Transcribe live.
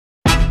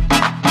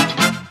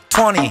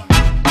20,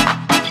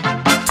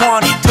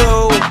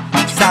 22,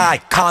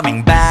 side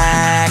coming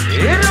back.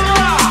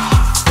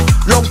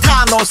 Long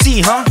time no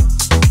see, huh?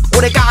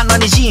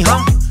 오래간만이지,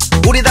 huh?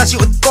 우리 다시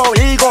웃고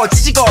일고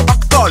지지고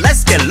벅고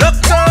Let's get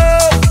loco.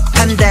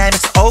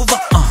 Pandemic's over,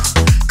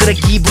 그래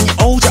기분이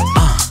오죠,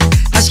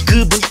 다시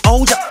그분이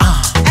오죠,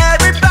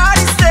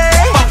 Everybody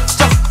say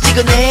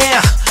뻑적지근해,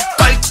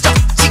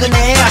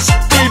 걸쩍지근해,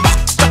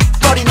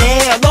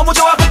 시끌벅적거리네. 너무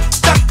좋아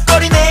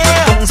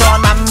북적거리네.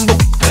 동서남북,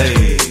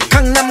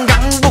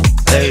 강남강북,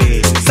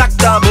 싹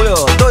다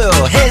보여줘요.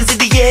 Hands in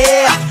the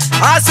air,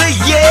 I say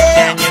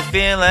yeah. Can you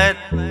feel it?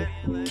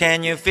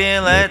 Can you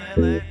feel it?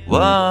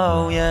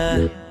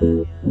 Woah-yeah,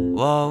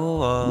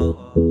 Woah-oh.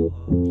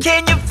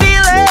 Can you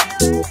feel it?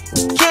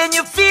 Can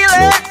you feel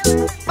it?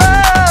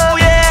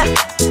 Oh-yeah.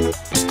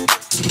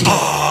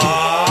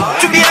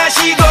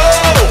 준비하시고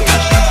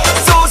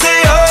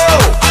쏘세요.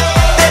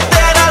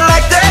 That I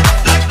like that.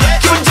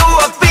 기분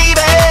좋아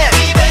baby.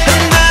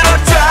 흔들어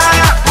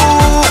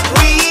좌우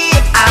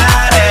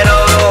위아래로.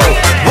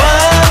 1,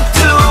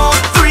 2,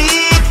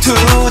 3 to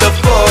the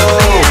 4.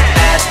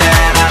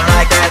 That I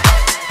like that.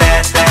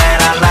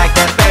 That I like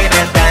that baby.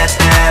 That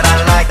I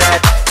like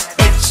that.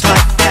 It's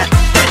like that.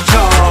 That's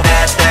all.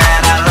 That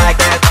I like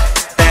that.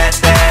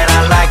 That I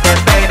like that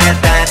baby.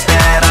 That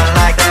I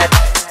like that.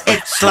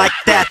 It's like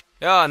that.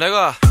 야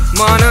내가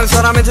많은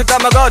사람한테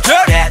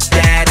까먹어줘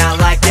That I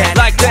like that.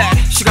 Like that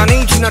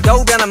시간이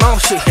지나도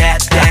변함없이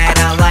That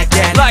I like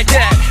that. Like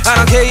that I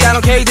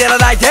don't care that I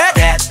like that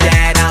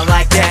That I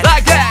like that.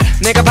 Like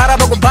that 내가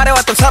바라보고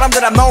바래왔던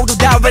사람들아 모두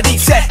다 ready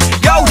set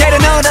Yo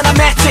때리는 난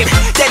맷집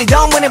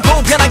때리던 문은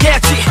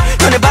불편하겠지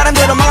너네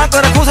바람대로 망할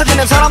거라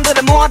고사지는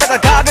사람들을 모아다가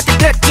가볍게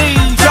됐지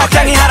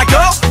적당히 하라고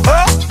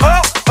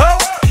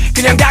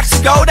그냥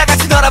닥치고 다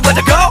같이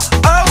놀아보자고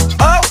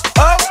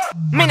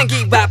meaning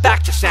give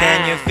back to sound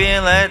Can you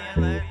feel it?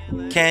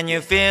 Can you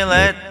feel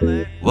it?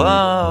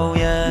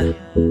 Woah-yeah,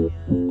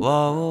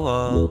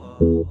 Woah-oh.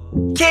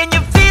 Can you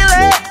feel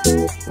it?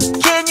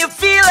 Can you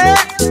feel it?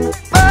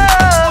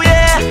 Oh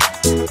yeah.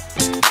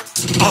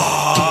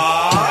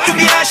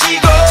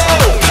 준비하시고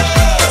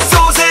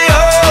쏘세요.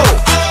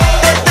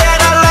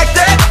 That I like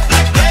that.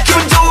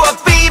 기분 좋아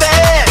baby.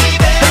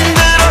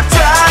 흔들어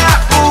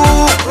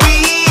좌우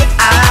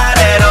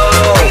위아래로.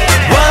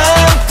 1,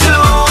 2,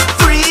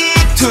 3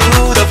 to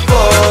the 4.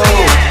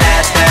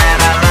 That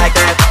I like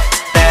that.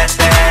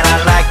 That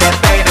I like that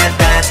baby.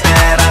 That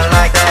I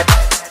like that.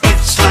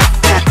 It's like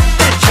that.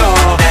 That's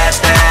all. That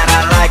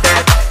I like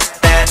that.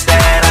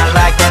 That I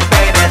like that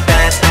baby.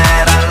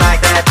 That I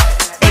like that.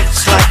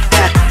 It's like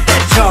that.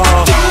 That's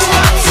all. Do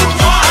what you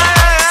want.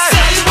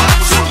 Say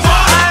what you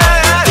want.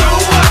 Do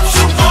what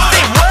you want.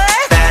 Say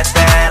what?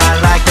 That I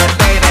like that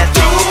baby.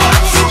 Do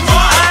what you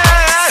want.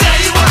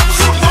 Say what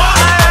you want.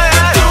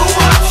 Do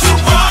what you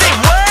want. Say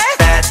what?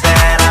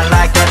 That I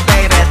like that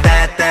baby.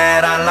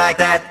 That I like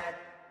that.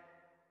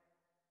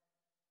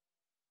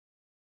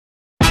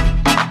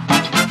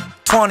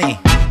 20,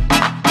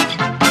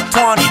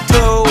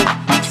 22,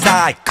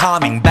 side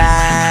coming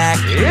back.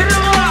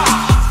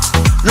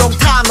 Long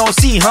time no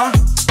see, huh?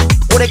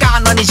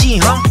 오래간만이지,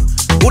 huh?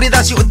 우리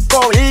다시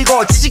웃고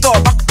일고 지지고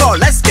벅고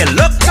Let's get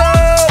loco.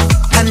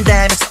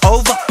 Pandemic's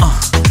over,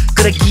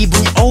 그래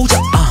기분이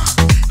오죠,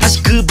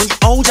 다시 그분이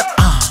오죠,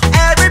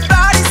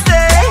 Everybody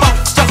say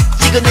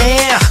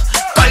뻑적지근해,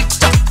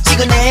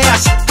 걸쩍지근해,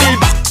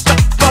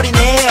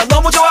 시끌벅적거리네.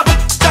 너무 좋아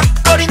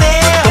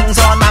북적거리네.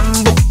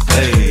 동서남북,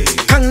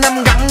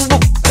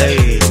 강남강북,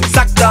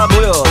 싹 다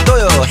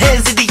보여줘요.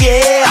 Hands in the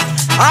air,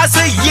 I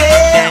say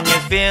yeah. Can you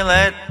feel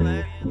it?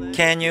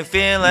 Can you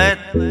feel it?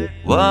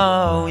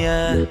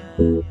 Woah-yeah,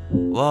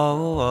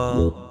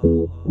 Woah-oh.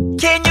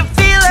 Can you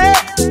feel it?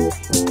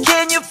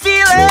 Can you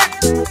feel it?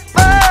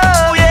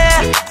 Oh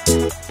yeah.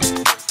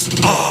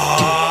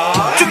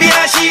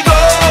 준비하시고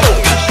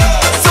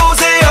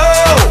쏘세요.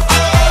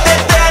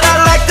 That I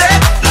like that.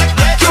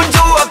 기분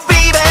좋아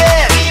baby.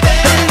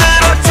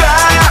 흔들어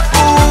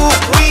좌우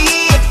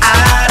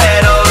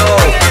위아래로.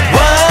 1,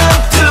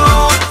 2,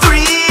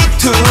 3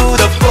 to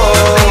the 4.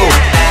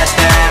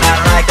 That I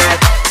like that.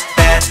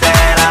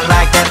 That I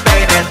like that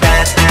baby.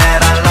 That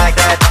I like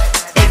that.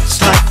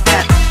 It's like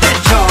that.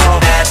 That's all.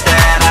 That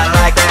I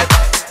like that.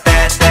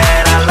 That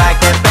I like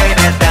that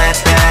baby. That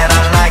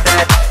I like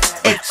that.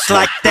 It's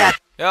like that.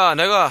 야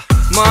내가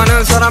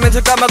많은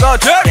사람한테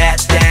까먹어줘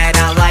That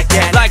I like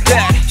that. Like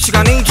that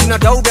시간이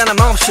지나도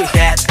변함없이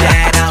That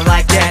I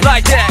like that.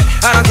 Like that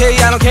I don't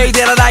care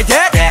that I like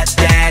that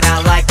That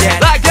I like that.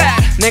 Like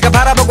that 내가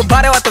바라보고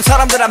바래왔던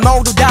사람들아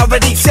모두 다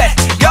ready set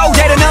Yo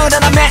때리는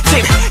난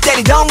맷집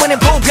때리던 문은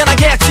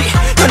불편하겠지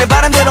너네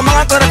바람대로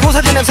망할 거라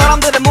고사지는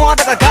사람들을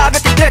모아다가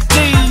가볍게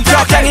됐지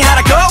적당히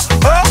하라고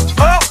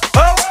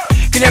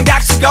그냥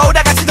닥치고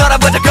다 같이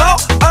놀아보자고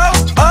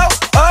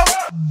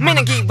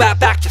meaning give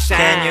back to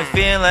sound Can you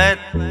feel it?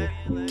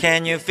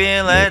 Can you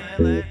feel it?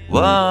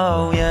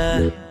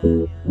 Woah-yeah,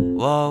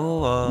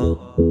 Woah-oh.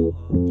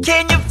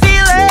 Can you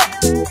feel it?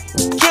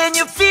 Can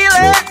you feel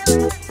it?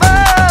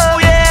 Oh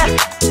yeah.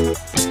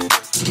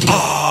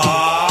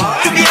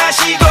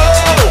 준비하시고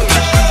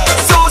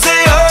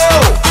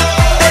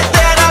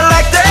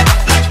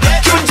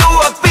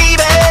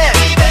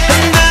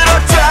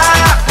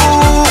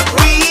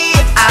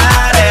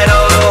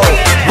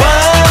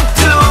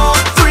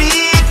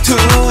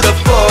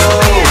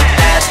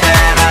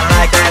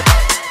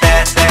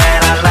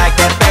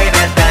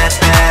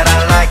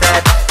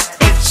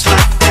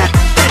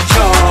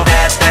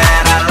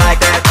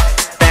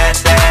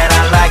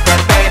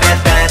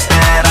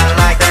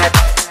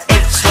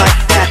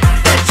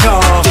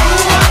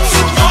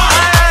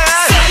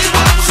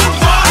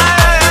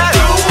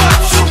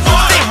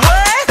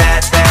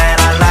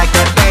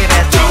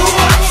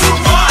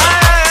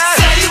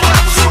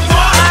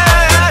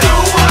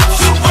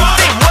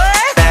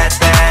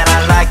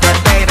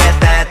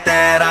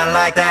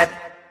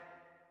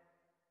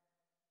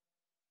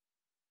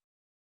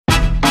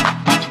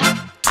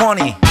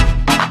 20,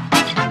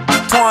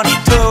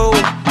 22,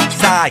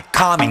 side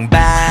coming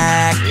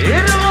back.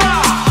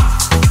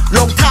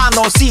 Long time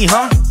no see,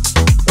 huh?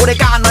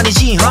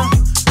 오래간만이지, huh?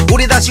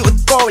 우리 다시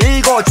웃고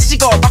일고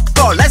지지고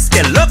벅고 Let's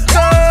get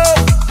loco.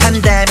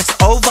 Pandemic's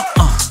over,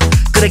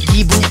 그래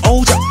기분이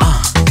오죠,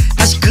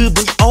 다시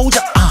그분이 오죠,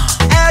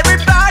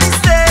 Everybody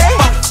say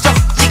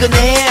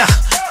뻑적지근해,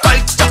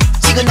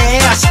 걸쩍지근해,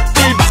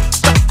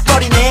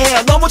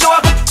 시끌벅적거리네. 너무 좋아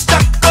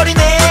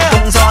북적거리네.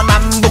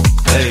 동서남북,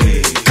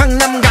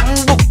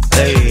 강남강북,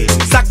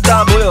 싹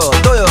다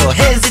보여줘요.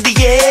 Hands in the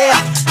air,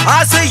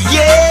 I say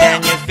yeah.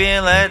 Can you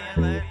feel it?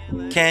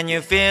 Can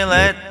you feel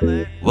it?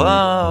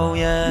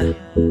 Woah-yeah,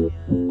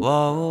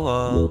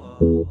 Woah-oh.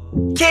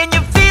 Can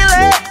you feel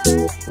it?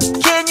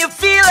 Can you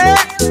feel it?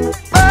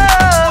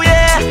 Oh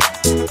yeah.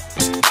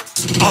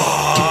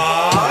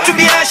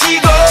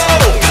 준비하시고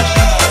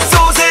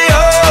쏘세요.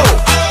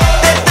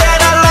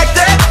 That I like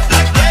that.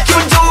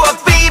 기분 좋아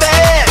baby.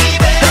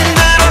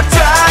 흔들어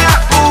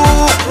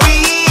좌우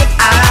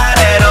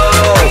위아래로.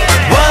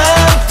 1,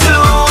 2,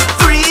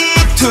 3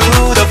 to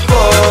the 4.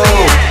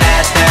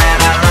 That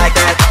I like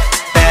that.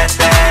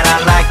 That I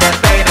like that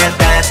baby.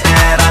 That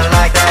I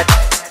like that.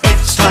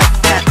 It's like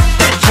that.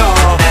 That's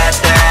all. That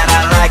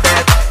I like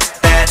that.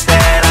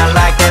 That I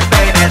like that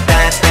baby.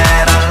 That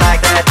I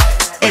like that.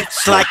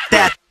 It's like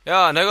that.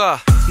 야 내가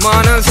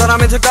많은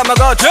사람한테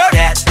까먹었지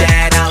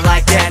That I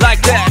like that.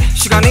 Like that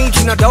시간이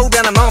지나도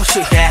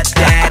변함없이 That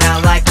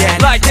I like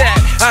that. Like that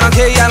I don't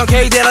care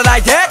that I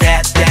like that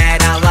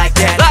That I like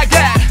that. Like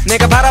that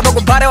내가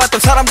바라보고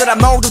바래왔던 사람들아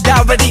모두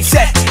다 ready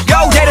set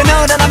Yo 때리는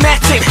난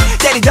맷집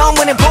때리던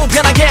문은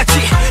불편하겠지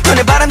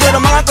너네 바람대로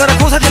망할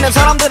거라고 사지는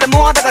사람들을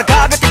모아다가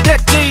가볍게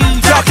됐지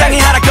적당히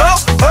하라고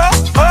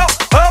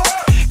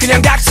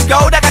그냥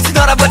닥치고 다 같이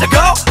놀아보자고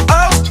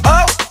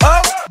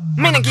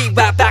meaning give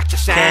up back to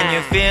sound Can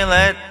you feel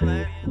it?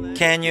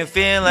 Can you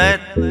feel it?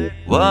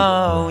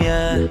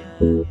 Woah-yeah,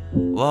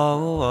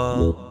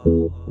 Woah-oh.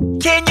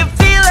 Can you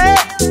feel it?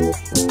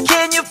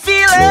 Can you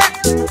feel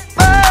it?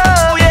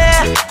 Oh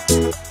yeah.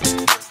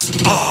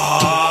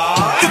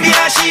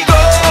 준비하시고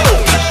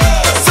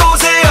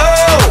쏘세요.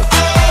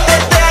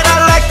 That I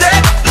like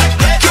that.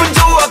 기분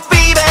좋아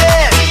baby.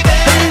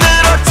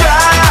 흔들어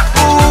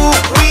좌우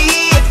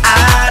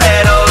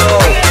위아래로.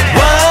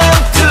 1,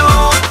 2,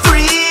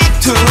 3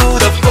 to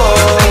the 4.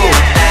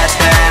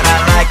 That I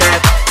like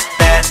that.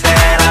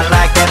 That I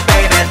like that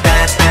baby.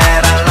 That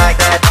I like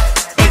that.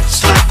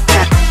 It's like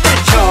that.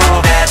 That's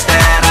all. That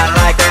I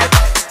like that.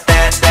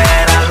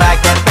 That I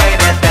like that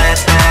baby.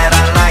 That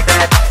I like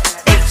that.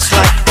 It's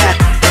like that.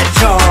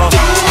 That's all. Do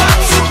what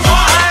you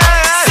want.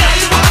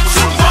 Say what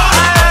you want.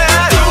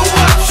 Do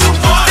what you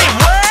want. Say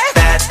what?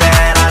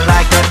 That I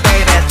like that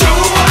baby. Do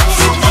what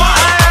you want.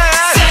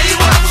 Say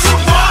what you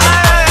want.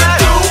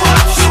 Do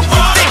what you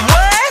want. Say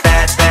what?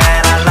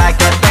 That I like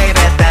that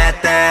baby.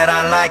 That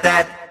I like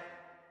that.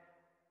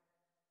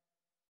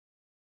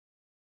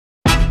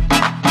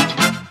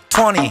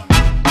 20,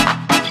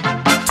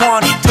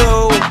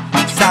 22,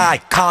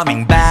 side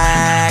coming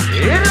back.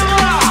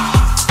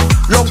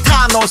 Long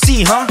time no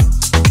see, huh?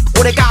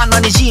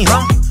 오래간만이지,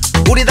 huh?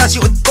 우리 다시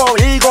웃고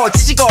일고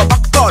지지고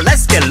벅고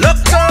Let's get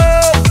loco.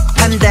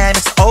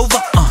 Pandemic's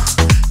over,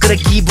 그래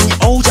기분이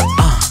오죠,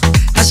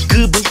 다시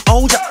그분이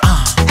오죠,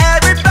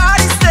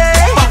 Everybody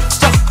say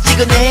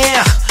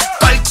뻑적지근해,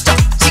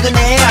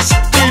 걸쩍지근해,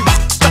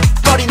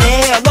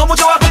 시끌벅적거리네. 너무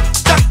좋아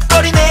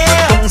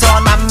북적거리네.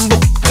 동서남북,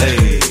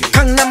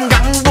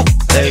 강남강북,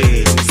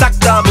 싹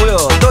다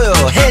보여줘요.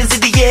 Hands in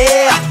the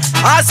air,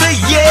 I say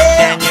yeah.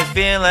 Can you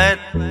feel it?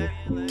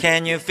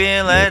 Can you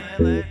feel it?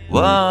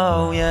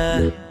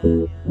 Woah-yeah,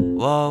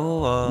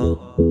 Woah-oh.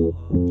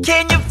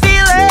 Can you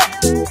feel it?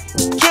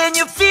 Can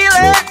you feel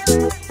it?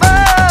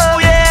 Oh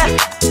yeah.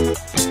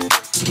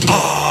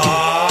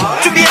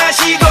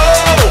 준비하시고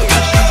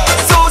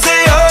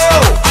쏘세요.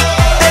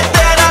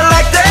 That I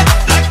like that.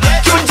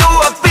 기분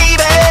좋아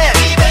baby.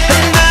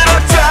 흔들어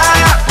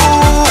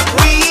좌우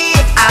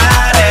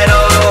위아래로.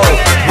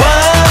 1,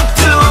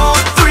 2,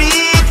 3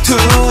 to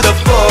the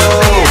 4.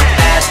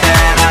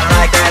 That I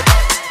like that.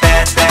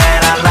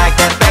 That I like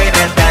that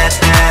baby. That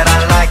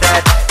I like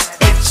that.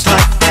 It's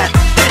like that.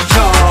 That's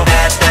all.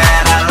 That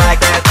I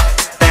like that.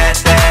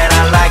 That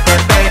I like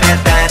that baby.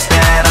 That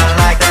I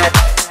like that.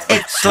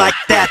 It's like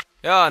that.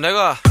 야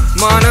내가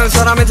많은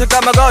사람한테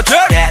까먹었지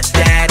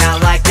That I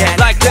like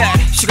that. Like that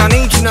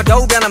시간이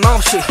지나도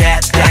변함없이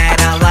That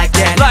I like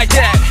that. Like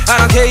that I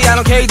don't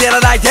care that I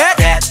like that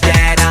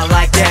That I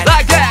like that.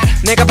 Like that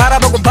내가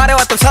바라보고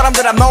바래왔던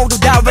사람들아 모두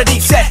다 ready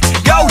set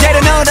Yo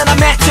때리는 난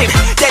맷집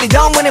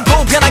때리던 문은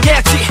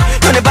불편하겠지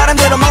너네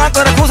바람대로 망할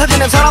거라고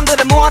사지는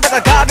사람들을 모아다가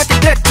가볍게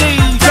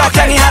됐지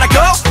적당히 하라고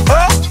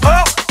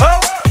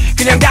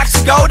그냥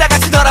닥치고 다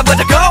같이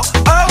놀아보자고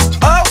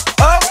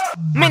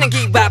meaning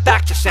give up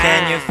back to sound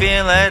Can you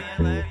feel it?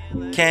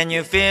 Can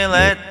you feel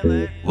it?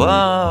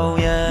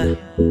 Woah-yeah,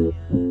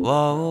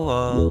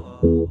 Woah-oh.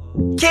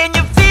 Can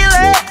you feel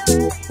it?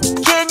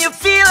 Can you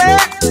feel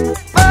it?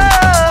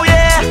 Oh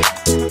yeah.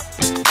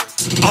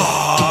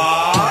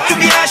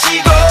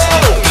 준비하시고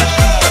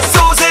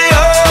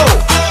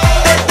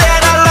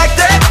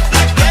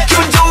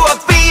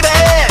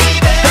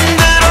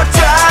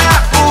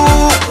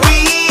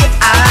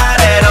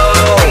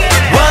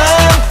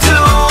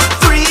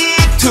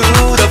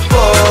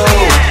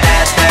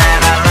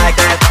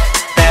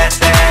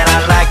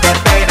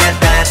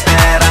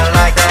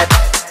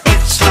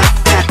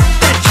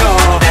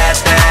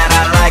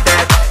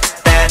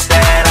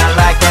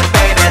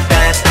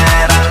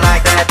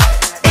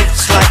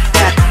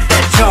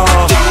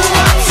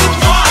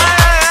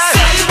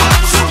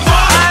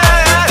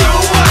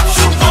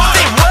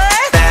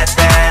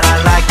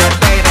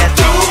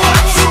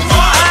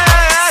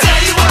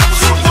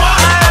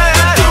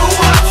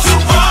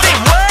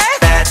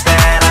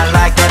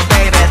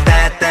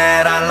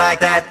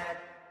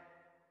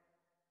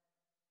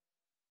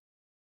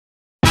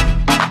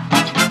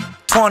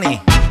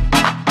 20,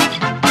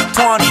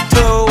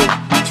 22,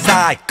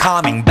 side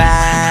coming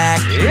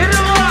back.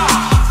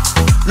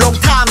 Long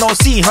time no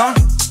see, huh?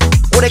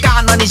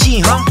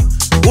 오래간만이지, huh?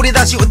 우리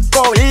다시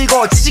웃고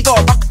일고 지지고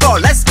뻗고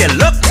let's get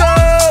loco.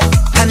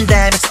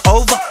 Pandemic's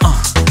over,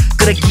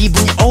 그래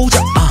기분이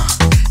오죠,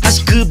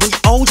 다시 그분이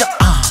오죠,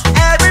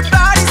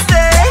 Everybody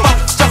say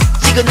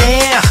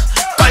뻑적지근해,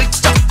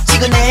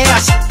 걸쩍지근해,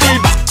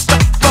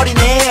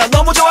 시끌벅적거리네.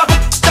 너무 좋아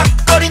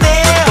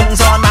북적거리네.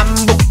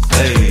 동서남북,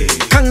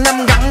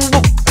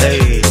 강남강북,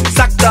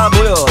 싹 다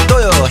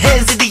보여줘요.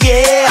 Hands in the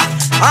air,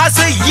 I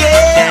say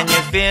yeah. Can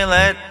you feel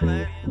it?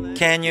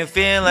 Can you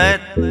feel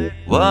it?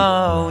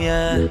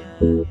 Woah-yeah,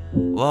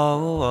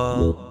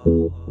 Woah-oh.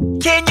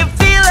 Can you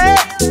feel it?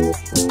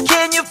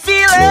 Can you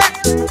feel it?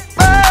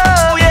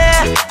 Oh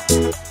yeah.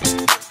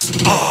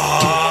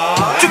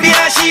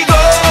 준비하시고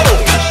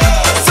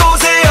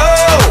쏘세요.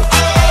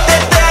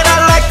 That I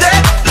like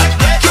that.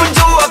 기분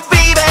좋아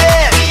baby.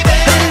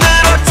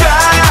 흔들어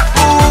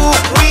좌우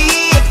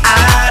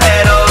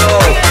위아래로.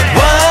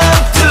 1,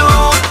 2,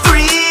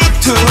 3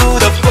 to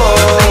the 4.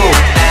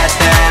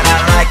 That I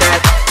like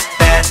that.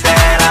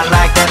 That I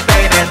like that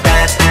baby.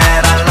 That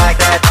I like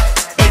that.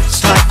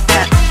 It's like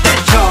that.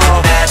 That's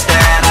all. That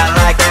I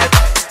like that.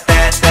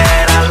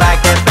 That I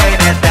like that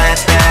baby. That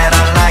I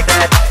like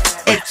that.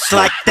 It's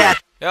like that.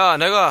 야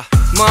내가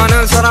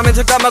많은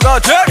사람한테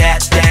까먹어줘.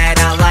 That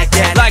I like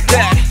that. Like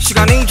that.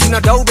 시간이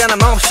지나도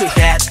변함없이.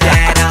 That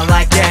I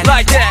like that.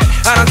 Like that.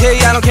 I don't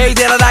care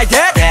that I like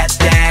that.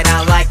 That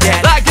I like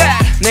that. Like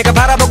that. 내가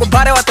바라보고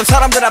바래왔던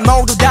사람들은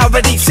모두 다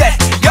ready set.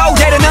 Yo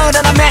때려넣은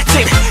나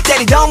맷집.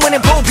 때리던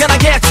문은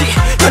불편하겠지.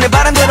 너네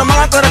바람대로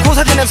망할 거라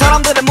고사지는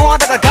사람들은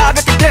모아다가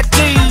가볍게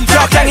됐지.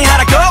 적당히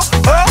하라고.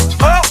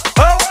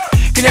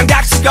 그냥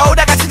닥치고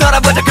다 같이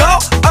놀아보자고.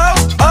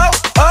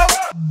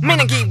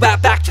 미는 기바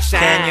박자상.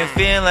 Can you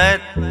feel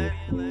it?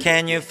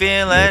 Can you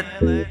feel it?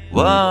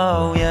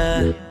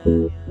 Woah-yeah,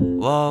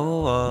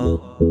 Woah-oh.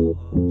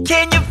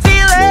 Can you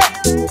feel it?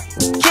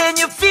 Can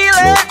you feel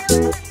it?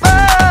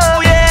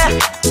 Oh yeah.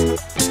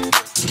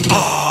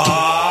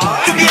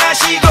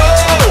 준비하시고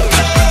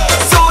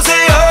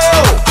쏘세요.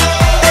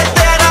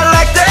 That I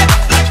like that.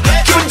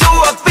 기분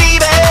좋아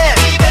baby.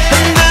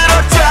 흔들어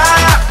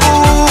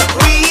좌우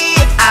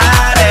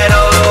위아래로.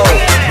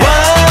 1,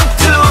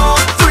 2,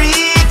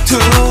 3 to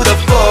the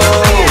 4.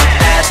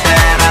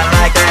 That I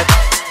like that.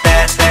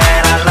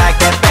 That I like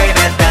that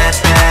baby. That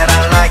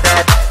I like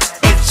that.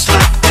 It's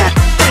like that.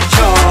 That's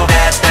all.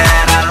 That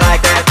I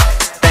like that.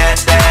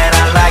 That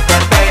I like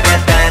that baby.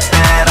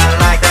 That I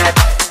like that.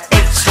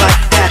 It's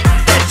like that.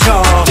 That's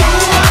all. Do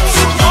what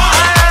you want.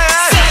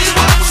 Say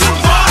what you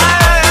want.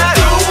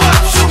 Do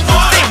what you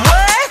want. Say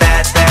what?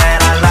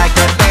 That I like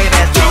that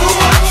baby. Do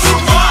what you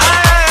want.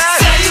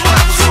 Say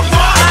what you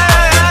want.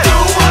 Do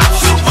what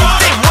you want.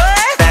 Say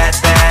what?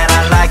 That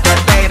I like that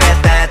baby.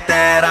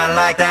 That I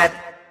like that.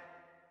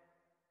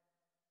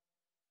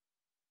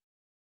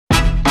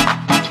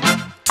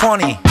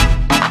 20,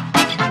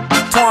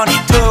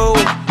 22,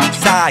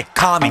 side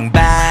coming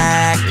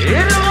back.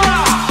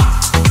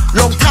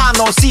 Long time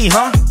no see,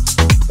 huh?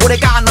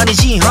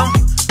 오래간만이지, huh?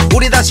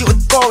 우리 다시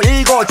웃고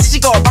일고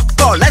지지고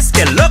뻗고 let's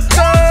get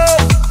loco.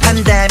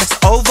 Pandemic's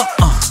over,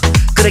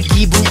 그래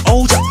기분이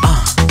오죠,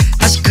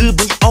 다시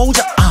그분이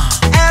오죠,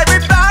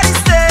 Everybody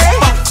say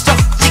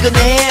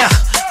뻑적지근해,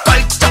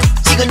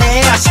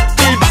 걸쩍지근해,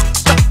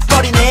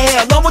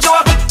 시끌벅적거리네. 너무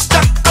좋아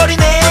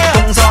북적거리네.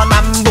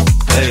 동서남북,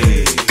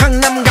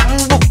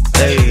 강남강북,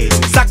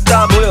 싹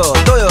다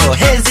보여줘요.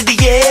 Hands in the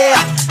air,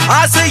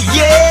 I say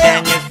yeah.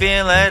 Can you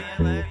feel it?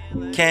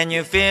 Can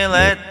you feel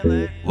it?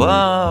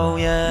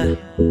 Woah-yeah,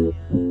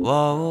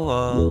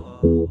 Woah-oh.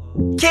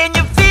 Can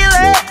you feel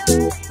it?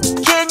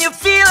 Can you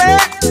feel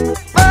it?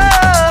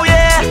 Oh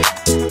yeah.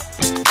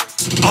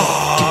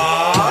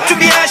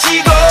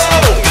 준비하시고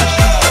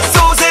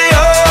쏘세요.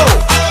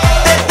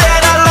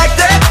 That I like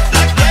that.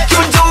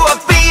 기분 좋아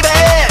baby.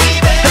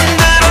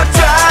 흔들어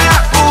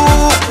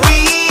좌우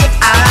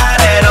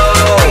위아래로.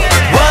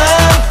 1,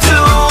 2,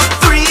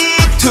 3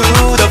 to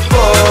the 4.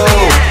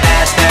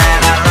 That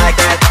I like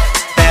that.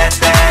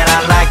 That I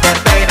like that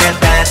baby.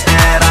 That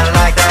I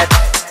like that.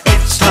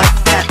 It's like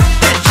that.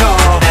 That's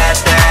all. That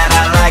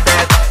I like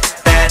that.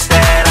 That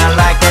I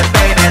like that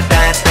baby.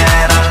 That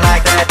I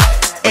like that.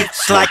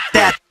 It's like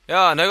that.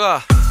 야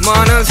내가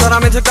많은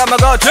사람한테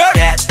까먹어줘.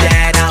 That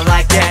I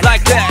like that.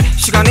 Like that.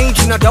 시간이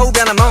지나도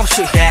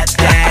변함없이. That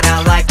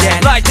I like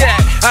that. Like that.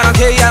 I don't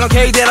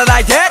care that I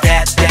like that.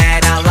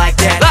 That I like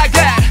that. Like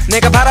that.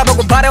 내가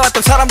바라보고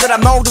바래왔던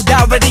사람들은 모두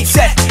다 ready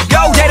set.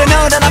 Yo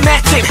때려넣은 나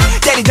맷집.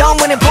 때리던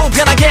문은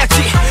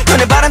불편하겠지.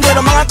 너네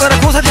바람대로 망할 거라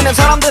고사지는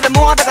사람들은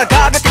모아다가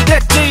가볍게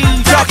됐지.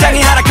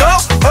 적당히 하라고.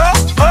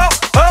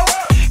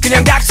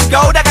 그냥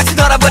닥치고 다 같이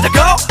놀아보자고.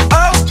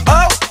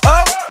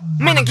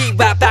 미는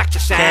기바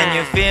박자상. Can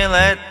you feel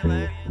it?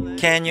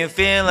 Can you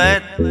feel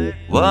it?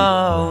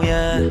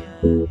 Woah-yeah,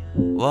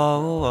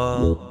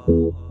 Woah-oh.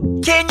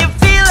 Can you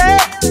feel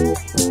it?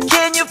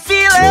 Can you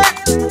feel it?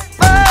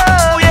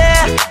 Oh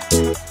yeah.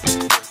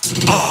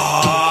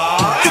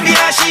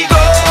 준비하시고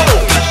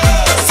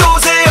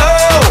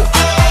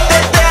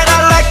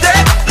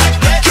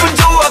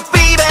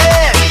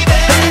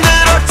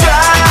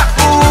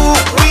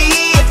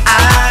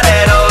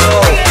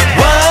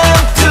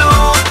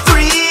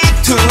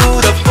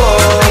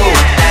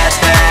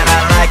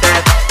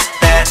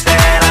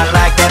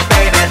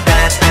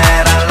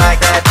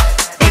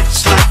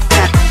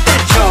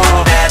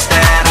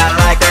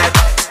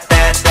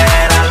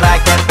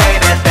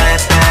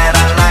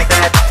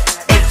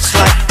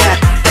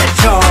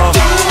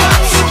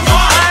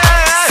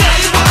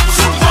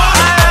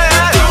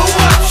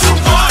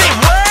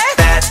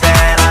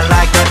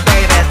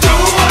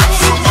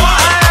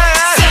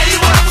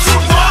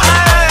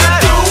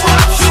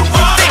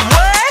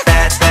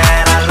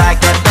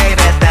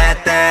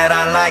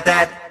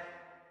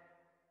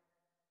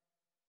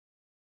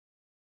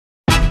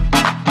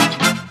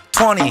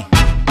 20,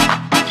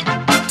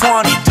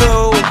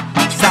 22,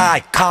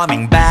 side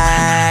coming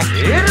back.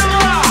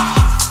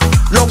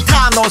 Long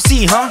time no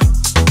see, huh?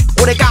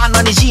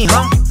 오래간만이지,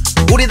 huh?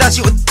 우리 다시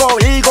웃고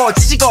일고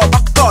찢고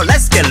먹고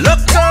Let's get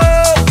loco.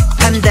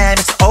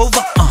 Pandemic's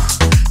over,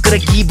 그래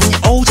기분이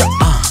오죠,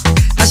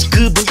 다시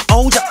그분이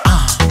오죠,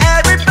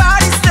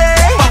 Everybody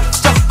say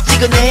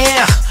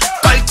뻑적지근해,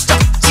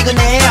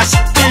 걸쩍지근해,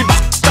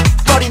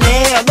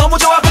 시끌벅적거리네. 너무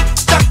좋아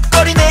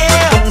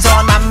북적거리네.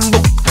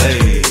 동서남북,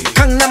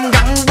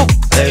 강남강북,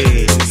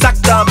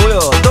 싹 다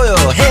보여줘요.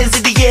 Hands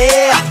in the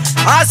air,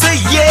 I say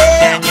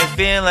yeah. Can you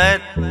feel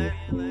it?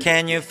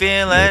 Can you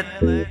feel it?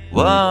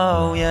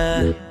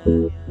 Woah-yeah,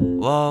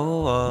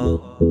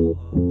 Woah-oh.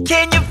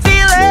 Can you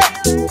feel it?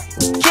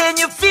 Can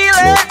you feel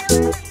it?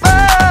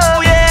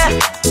 Oh yeah.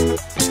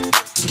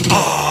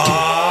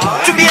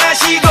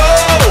 준비하시고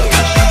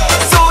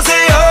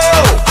쏘세요.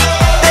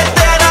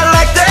 That I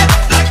like that.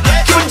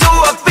 기분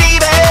좋아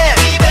baby.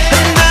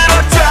 흔들어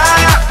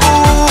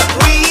좌우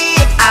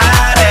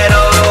위아래로.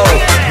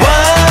 1,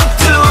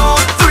 2,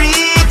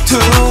 3 to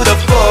the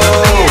 4.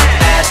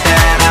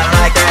 That I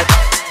like that.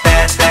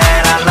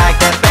 That I like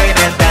that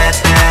baby. That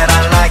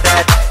I like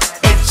that.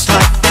 It's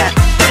like that.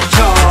 That's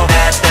all.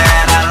 That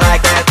I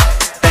like that.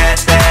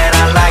 That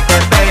I like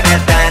that baby.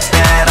 That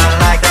I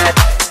like that.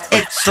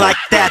 It's like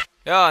that.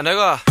 야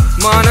내가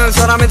많은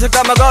사람한테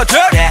까먹었지.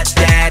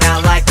 That I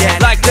like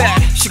that. Like that.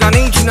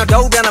 시간이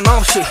지나도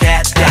변함없이.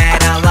 That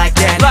I like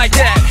that. Like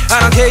that. I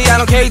don't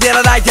care that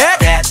I like that.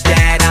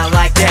 That I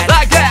like that.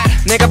 Like that.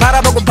 내가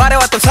바라보고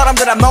바래왔던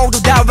사람들아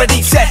모두 다 ready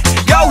set.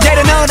 Yo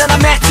때리는 난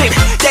맷집.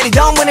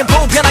 때리던 분은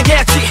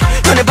불편하겠지.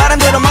 너네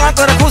바람대로 망할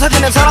거라고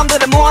사주는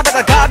사람들을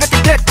모아다가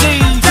가볍게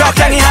됐지.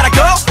 적당히 하라고.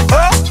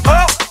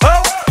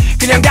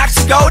 그냥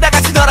닥치고 다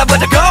같이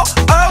놀아보자고.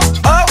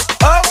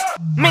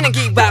 미는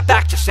기바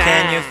박자상.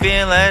 Can you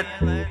feel it?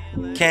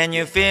 Can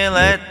you feel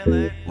it?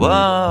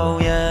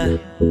 Woah-yeah,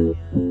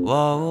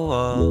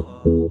 Woah-oh.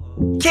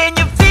 Can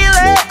you feel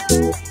it?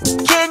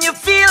 Can you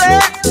feel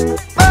it?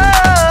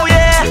 Oh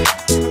yeah.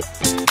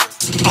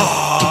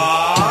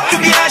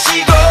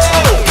 준비하시고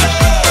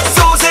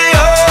쏘세요.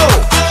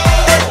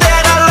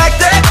 That I like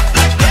that.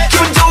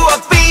 기분 좋아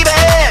baby.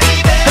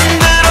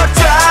 흔들어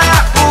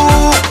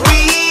좌우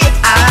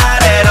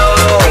위아래로.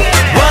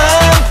 1,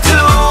 2,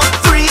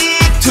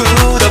 3 to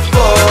the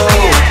 4.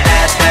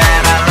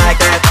 That I like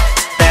that.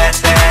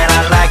 That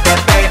I like that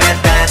baby.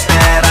 That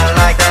I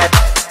like that.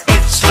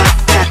 It's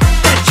like that.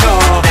 That's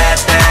all. That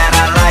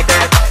I like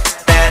that.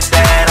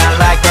 That I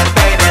like that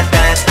baby.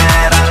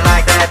 That I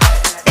like that.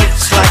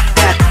 It's like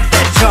that.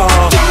 That's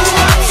all. Do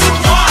what you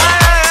want.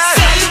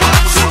 Say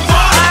what you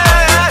want.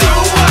 Do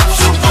what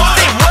you want.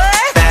 Say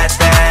what?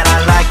 That I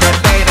like that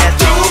baby.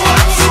 Do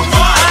what you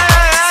want.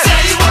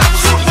 Say what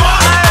you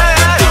want.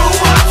 Do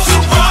what you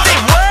want. Say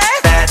what?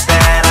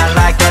 That I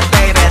like that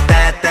baby.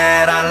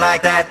 That I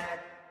like that.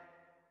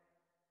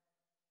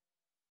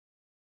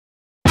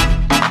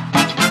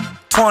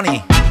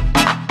 20,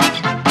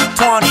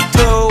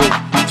 22,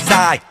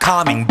 side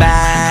coming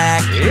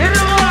back.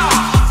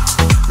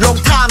 Long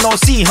time no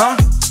see, huh?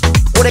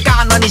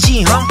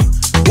 오래간만이지, huh?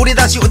 우리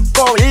다시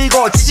웃고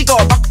일고 찢고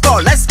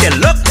먹고 Let's get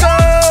loco.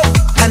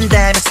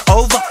 Pandemic's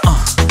over,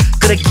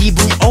 그래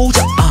기분이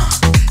오죠,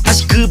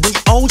 다시 그분이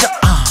오죠,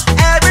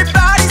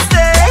 Everybody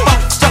say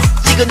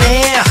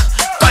뻑적지근해,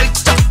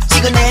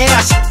 걸쩍지근해,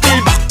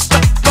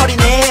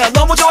 시끌벅적거리네.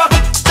 너무 좋아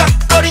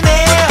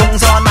북적거리네.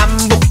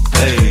 동서남북,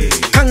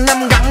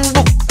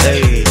 강남강북,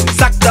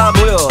 싹 다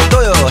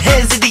보여줘요.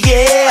 Hands in the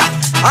air,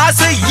 I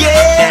say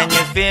yeah. Can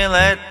you feel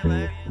it?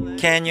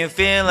 Can you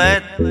feel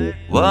it?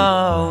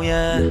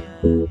 Woah-yeah,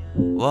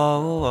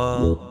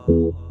 Woah-oh.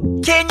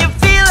 Can you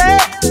feel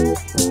it?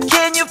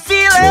 Can you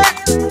feel it?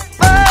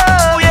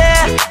 Oh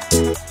yeah.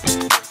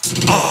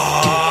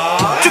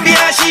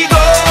 준비하시고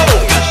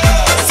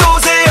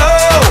쏘세요.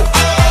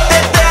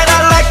 That I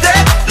like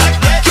that.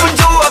 기분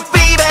좋아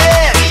baby.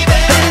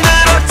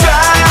 흔들어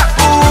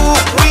좌우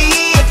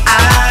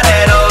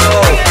위아래로.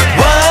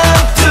 1,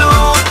 2,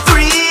 3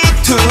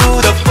 to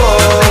the 4.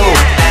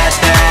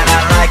 That I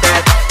like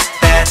that.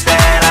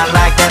 That I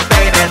like that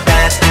baby.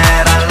 That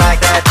I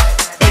like that.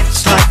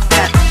 It's like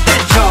that.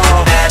 That's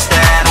all. That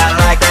I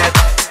like that.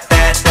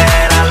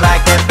 That I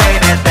like that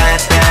baby.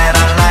 That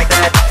I like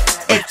that.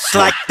 It's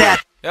like that.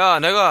 야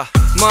내가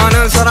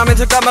많은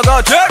사람한테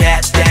까먹었지.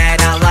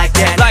 That I like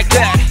that. Like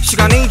that.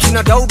 시간이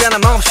지나도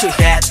변함없이.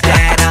 That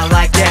I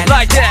like that.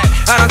 Like that.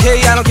 I don't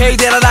care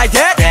that I like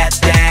that.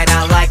 That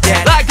I like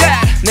that. Like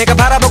that. 내가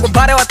바라보고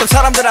바래왔던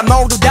사람들아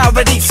모두 다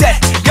ready set.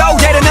 Yo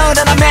때리는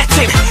난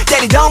맷집.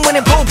 때리던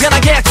분은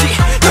불편하겠지.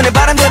 너네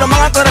바람대로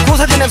망할 거라고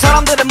사주는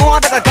사람들을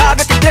모아다가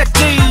가볍게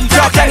됐지.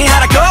 적당히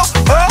하라고.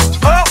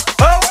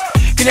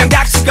 그냥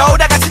닥치고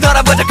다 같이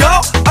놀아보자고.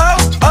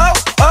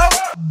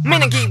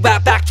 미는 기바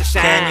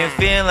박자상. Can you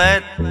feel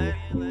it?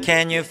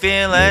 Can you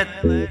feel it?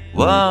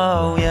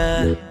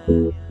 Woah-yeah,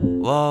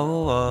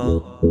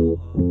 Woah-oh.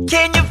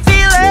 Can you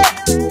feel it?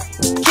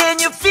 Can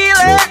you feel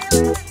it?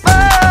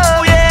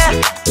 Oh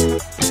yeah.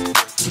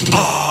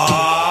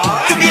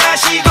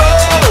 준비하시고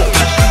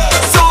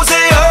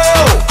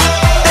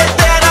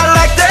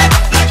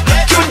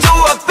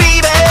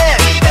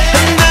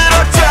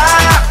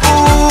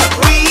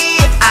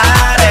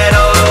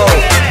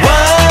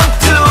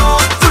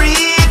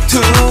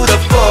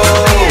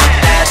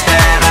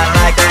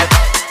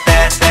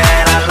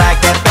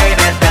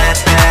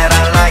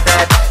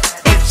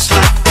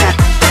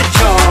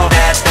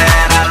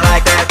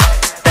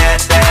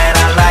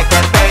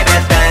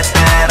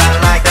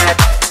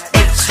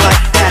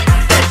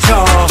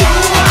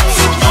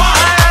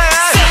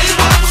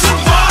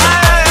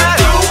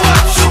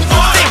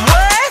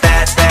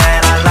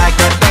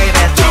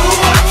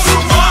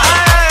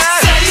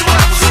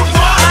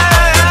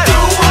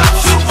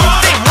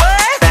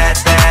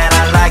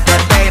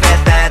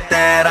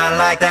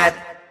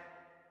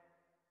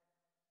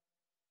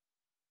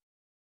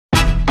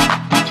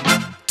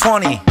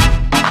 20,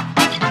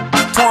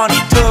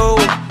 22,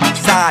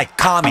 side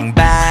coming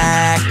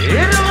back.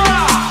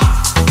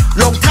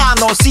 Long time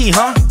no see,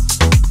 huh?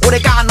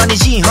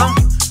 오래간만이지, huh?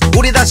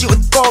 우리 다시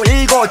웃고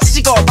일고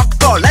지지고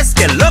뻗고 let's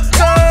get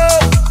loco.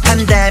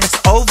 Pandemic's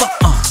over,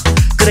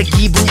 그래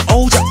기분이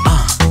오죠,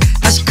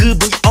 다시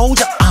그분이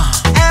오죠,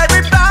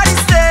 Everybody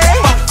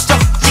say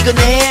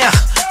뻑적지근해,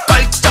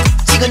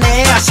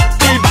 걸쩍지근해,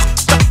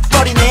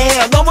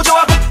 시끌벅적거리네. 너무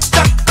좋아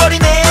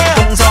북적거리네.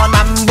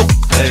 동서남북,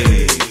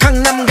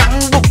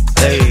 강남강북,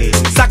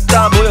 싹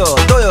다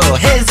보여줘요.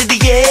 Hands in the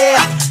air,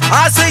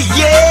 I say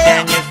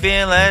yeah. Can you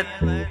feel it?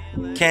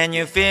 Can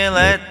you feel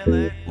it?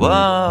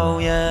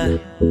 Woah-yeah,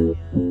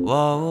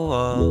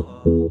 Woah-oh.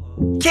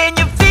 Can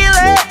you feel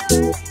it?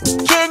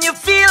 Can you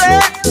feel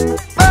it?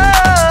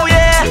 Oh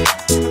yeah.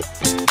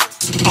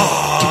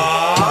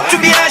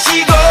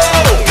 준비하시고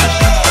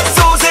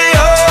쏘세요.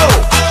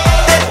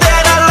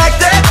 That I like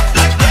that.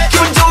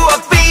 기분 좋아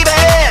baby.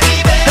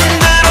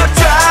 흔들어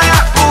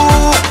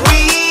좌우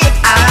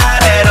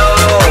위아래로.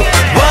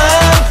 1,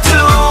 2,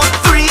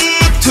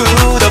 3 to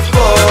the 4.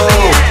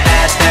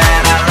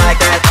 That I like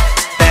that.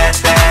 That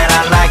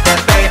I like that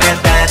baby.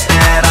 That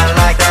I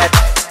like that.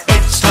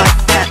 It's like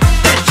that.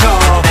 That's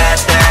all. That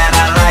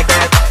I like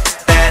that.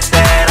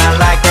 That I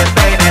like that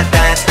baby.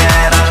 That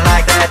I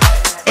like that.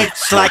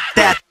 It's like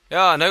that.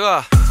 야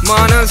내가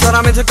많은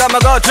사람한테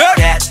까먹어줘.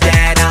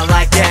 That I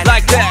like that.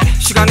 Like that.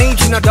 시간이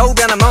지나도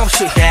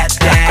변함없이. That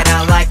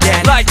I like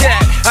that. Like that.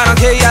 I don't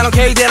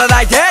care that I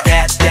like that.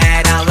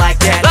 That I like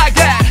that. Like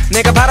that.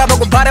 내가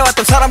바라보고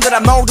바래왔던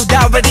사람들은 모두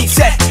다 ready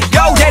set.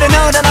 Yo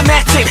때리는 난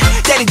맷집.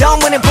 때리던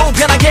문은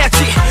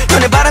불편하겠지.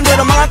 너네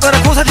바람대로 망할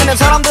거라 고사지는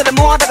사람들은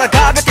모아다가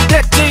가볍게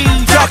됐지.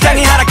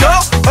 적당히 하라고.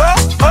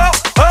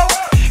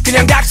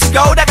 그냥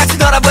닥치고 다 같이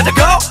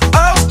놀아보자고.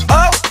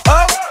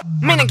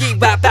 미는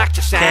기와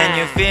박자상. Can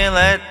you feel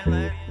it?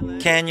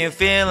 Can you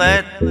feel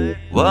it?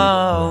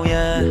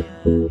 Woah-yeah,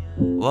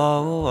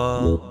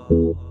 Woah-oh.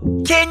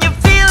 Can you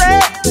feel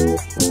it?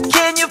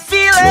 Can you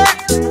feel it?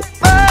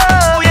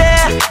 Oh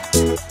yeah.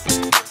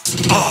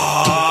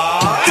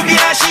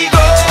 준비하시고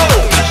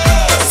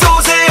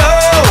쏘세요.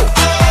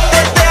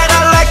 That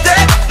I like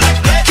that.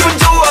 기분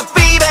좋아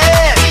baby.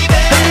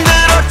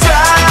 흔들어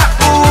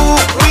좌우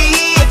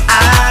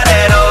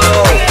위아래로.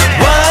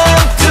 1,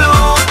 2,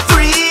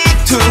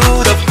 3 to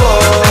the 4.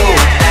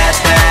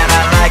 That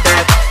I like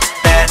that.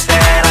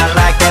 That I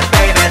like that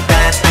baby.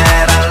 That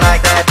I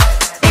like that.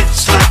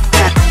 It's like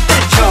that.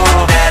 That's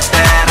all. That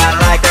I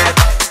like that.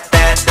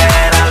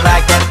 That I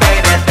like that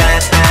baby.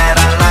 That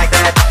I like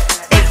that.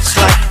 It's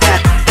like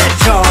that.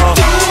 That's all.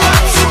 Do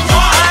what you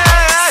want.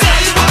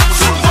 Say what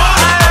you want.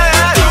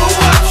 Do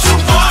what you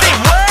want. Say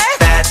what?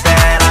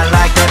 That I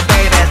like that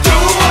baby. Do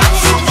what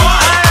you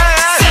want.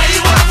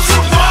 Say what you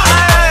want.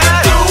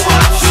 Do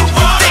what you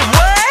want. Say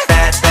what?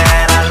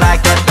 That I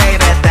like that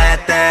baby.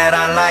 That I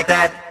like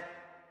that.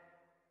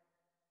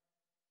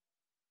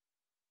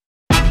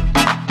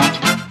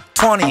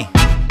 20,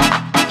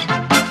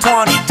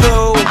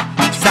 22,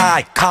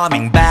 side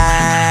coming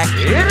back.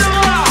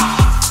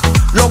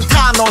 Long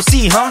time no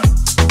see, huh?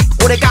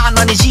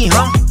 오래간만이지,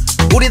 huh?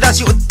 우리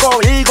다시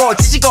웃고 일고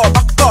지지고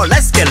뻗고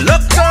let's get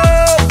loco.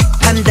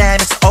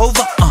 Pandemic's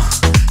over,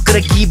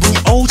 그래 기분이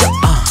오죠,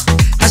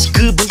 다시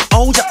그분이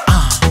오죠,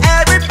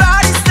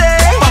 Everybody say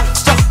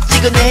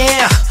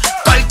뻑적지근해,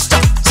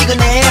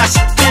 걸쩍지근해,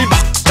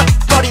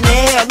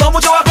 시끌벅적거리네.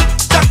 너무 좋아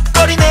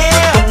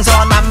북적거리네.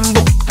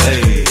 동서남북,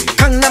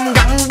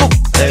 강남강북,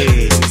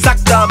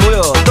 싹 다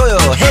보여줘요.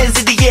 Hands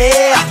in the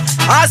air,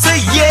 I say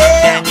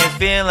yeah. Can you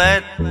feel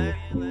it?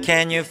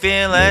 Can you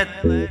feel it?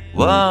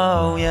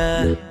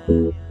 Woah-yeah,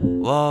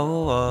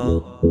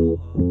 Woah-oh.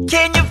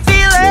 Can you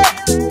feel it?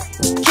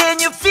 Can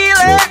you feel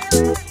it?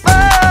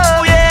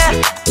 Oh yeah.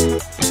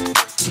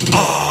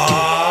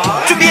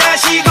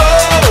 준비하시고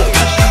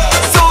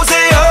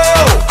쏘세요.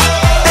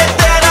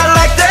 That I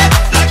like that.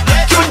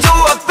 기분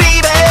좋아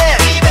baby.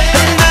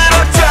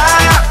 흔들어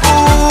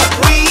좌우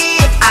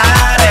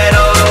위아래로.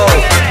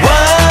 1,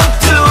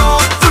 2,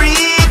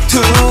 3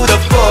 to the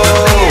 4.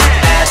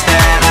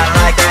 That I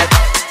like that.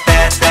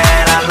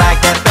 That I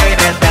like that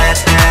baby. That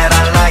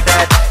I like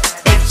that.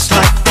 It's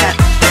like that.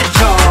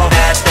 That's all.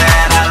 That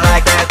I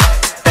like that.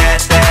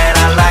 That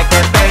I like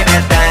that baby.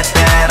 That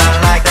I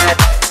like that.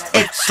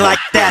 It's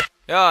like that.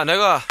 야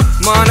내가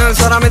많은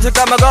사람한테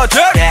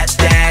까먹어줘. That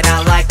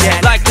I like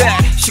that. Like that.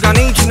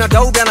 시간이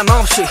지나도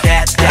변함없이.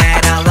 That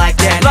I like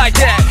that. Like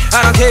that.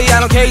 I don't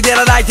care that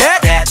I like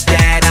that.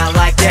 That I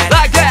like that.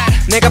 Like that.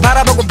 내가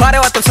바라보고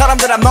바래왔던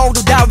사람들은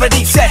모두 다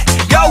ready set.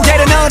 Yo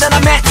때리는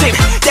난 맷집.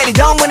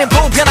 때리던 문은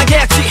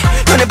불편하겠지.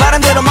 너네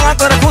바람대로 망할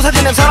거라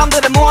고사지는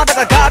사람들은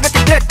모아다가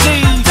가볍게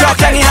됐지.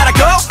 적당히 하라고.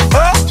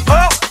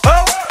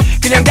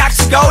 그냥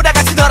닥치고 다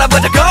같이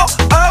놀아보자고.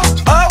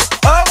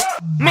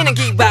 미는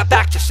기와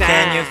박자상.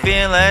 Can you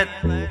feel it?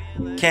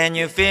 Can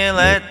you feel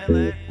it?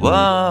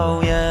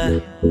 Woah-yeah,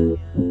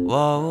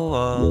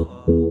 Woah-oh.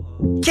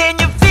 Can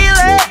you feel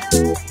it?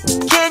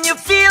 Can you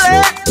feel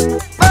it?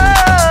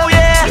 Oh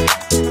yeah.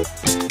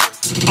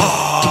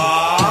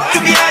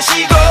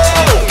 준비하시고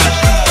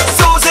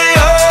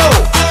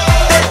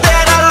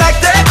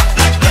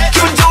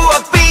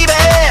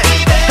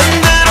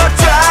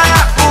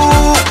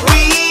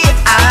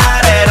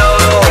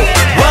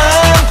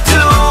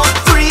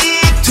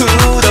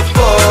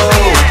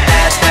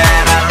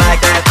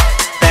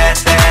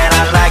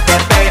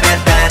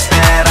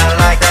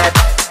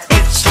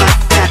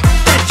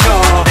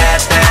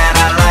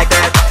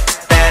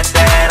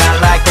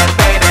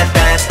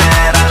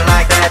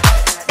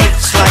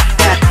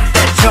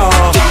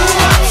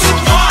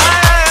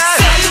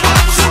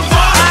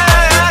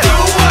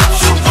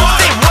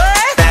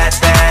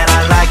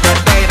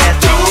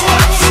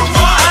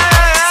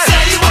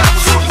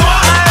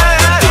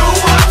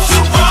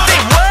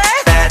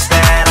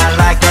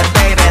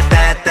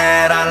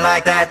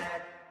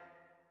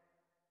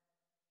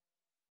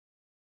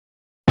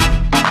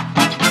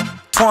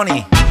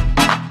 20,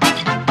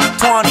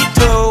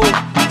 22,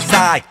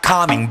 side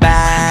coming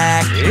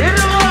back.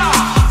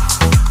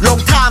 Long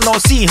time no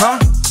see, huh?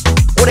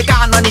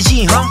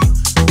 오래간만이지, huh?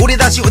 우리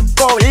다시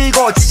웃고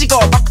일고 지지고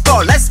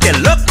뻗고 Let's get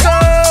loco.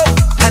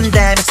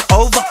 Pandemic's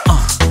over,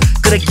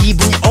 그래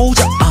기분이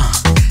오죠,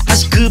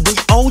 다시 그분이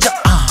오죠,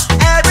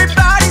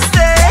 Everybody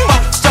say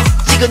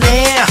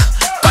뻑적지근해,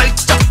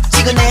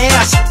 걸쩍지근해,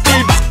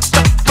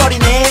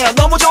 시끌벅적거리네.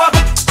 너무 좋아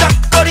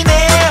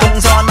북적거리네.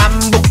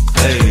 동서남북,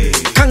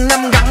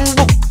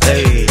 강남강북,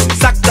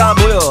 싹 다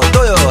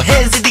보여줘요.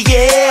 Hands in the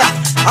air,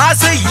 I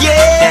say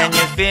yeah. Can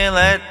you feel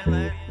it?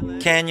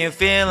 Can you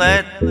feel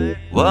it?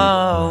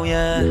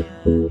 Woah-yeah,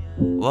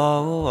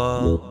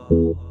 Woah-oh.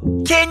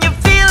 Can you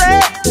feel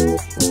it?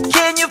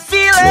 Can you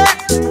feel it?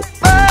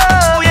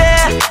 Oh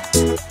yeah.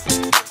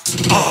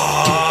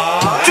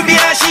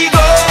 준비하시고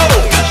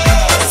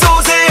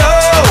쏘세요.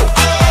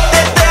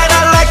 That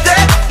I like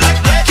that.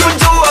 기분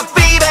좋아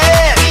baby.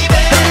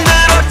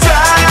 흔들어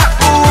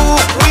좌우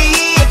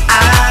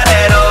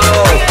위아래로.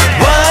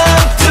 1,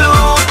 2,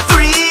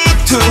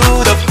 3 to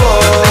the 4.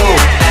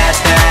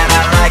 That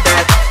I like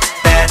that.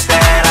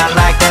 That I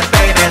like that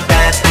baby.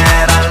 That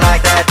I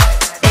like that.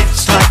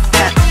 It's like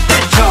that.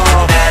 That yo.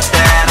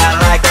 That I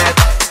like that.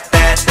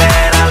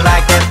 That I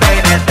like that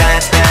baby.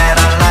 That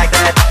I like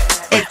that.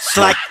 It's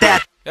like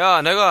that.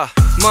 야 내가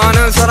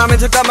많은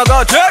사람한테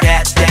까먹었지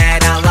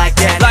That I like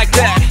that. Like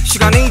that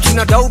시간이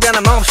지나도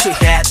변함없이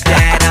That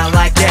I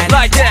like that.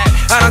 Like that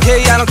I don't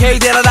care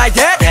that I like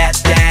that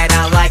That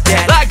I like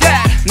that. Like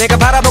that 내가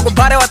바라보고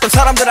바래왔던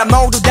사람들아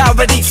모두 다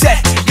ready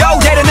set Yo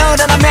때리는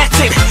난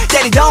맷집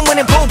때리던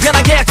문은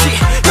불편하겠지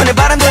너네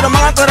바람대로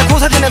망할 거라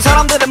고사지는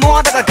사람들을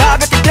모아다가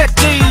가볍게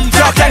됐지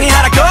적당히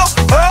하라고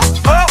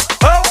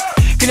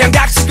그냥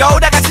닥치고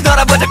다 같이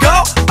놀아보자고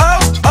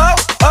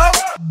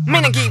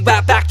미는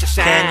기밥 닥쳐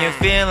Can you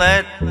feel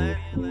it?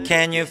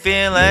 Can you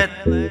feel it?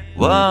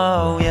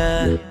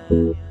 Woah-yeah,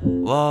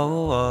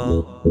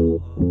 Woah-oh.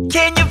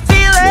 Can you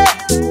feel it?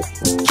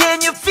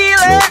 Can you feel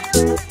it?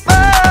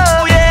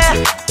 Oh yeah.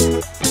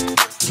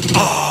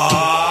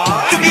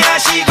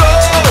 준비하시고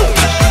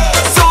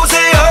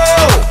쏘세요.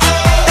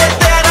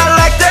 That I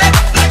like that.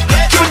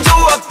 기분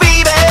좋아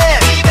baby.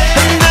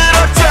 흔들어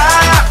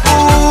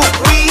좌우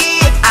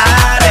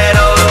위아래로.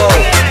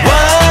 1,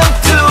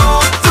 2,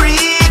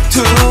 3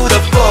 to the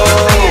 4.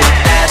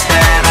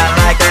 That I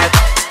like that.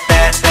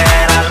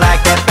 That I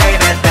like that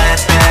baby. That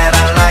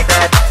I like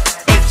that.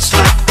 It's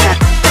like that.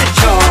 That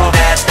yo.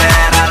 That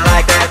I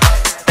like that.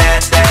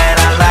 That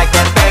I like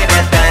that baby.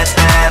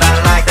 That I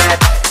like that.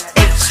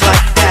 It's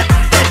like that.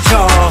 That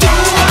yo. Do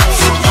what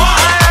you want.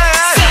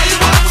 Say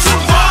what you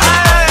want.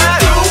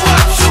 Do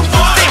what you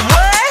want. Say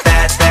what?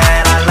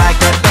 That I like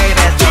that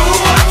baby. Do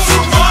what you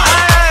want.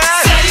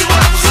 Say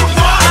what you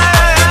want.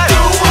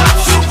 Do what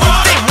you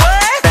want. Say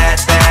what?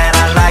 That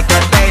I like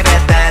that baby.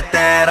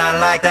 That I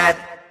like that.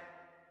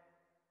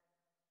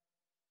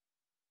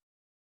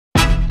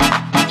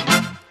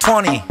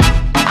 20,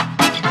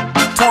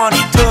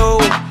 22,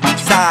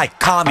 side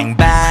coming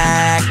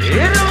back.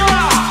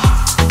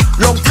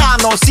 Long time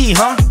no see,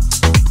 huh?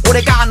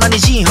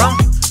 오래간만이지, huh?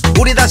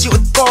 우리 다시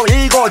웃고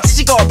일고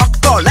지지고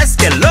뻗고 Let's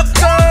get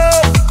loco.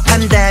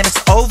 Pandemic's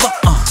over,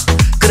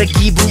 그래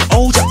기분이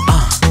오죠,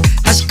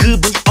 다시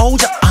그분이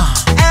오죠,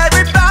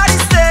 Everybody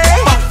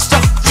say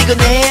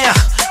뻑적지근해,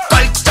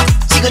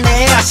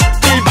 걸쩍지근해,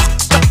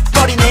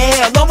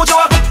 시끌벅적거리네. 너무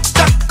좋아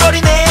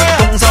북적거리네.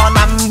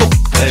 동서남북,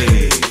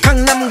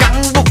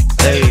 강남강북,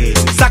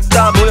 싹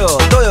다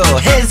보여줘요.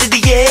 Hands in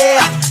the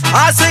air,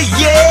 I say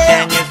yeah.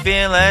 Can you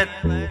feel it?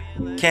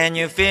 Can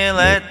you feel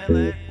it?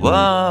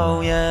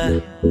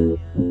 Woah-yeah,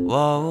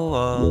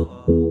 Woah-oh.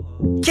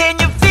 Can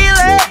you feel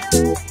it?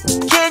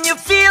 Can you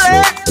feel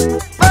it?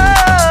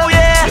 Oh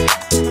yeah.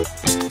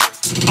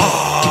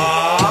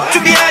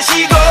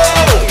 준비하시고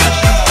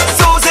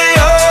쏘세요.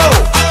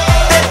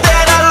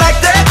 That I like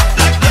that.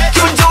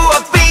 기분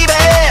좋아 baby.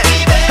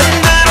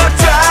 흔들어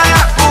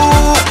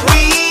좌우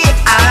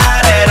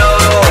위아래로.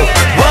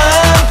 1,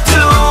 2,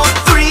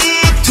 3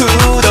 to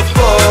the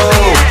 4.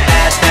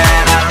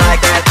 That I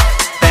like that.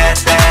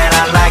 That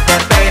I like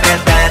that baby.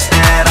 That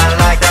I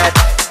like that.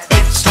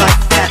 It's like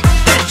that.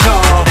 That yo.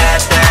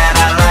 That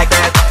I like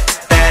that.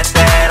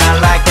 That I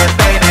like that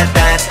baby.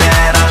 That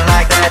I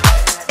like that.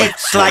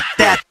 It's like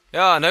that.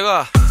 야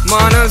내가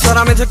많은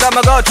사람한테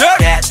까먹었지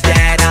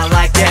That I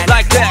like that.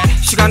 Like that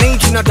시간이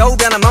지나도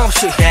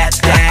변함없이 That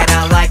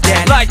I like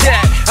that. Like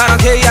that I don't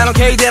care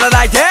that I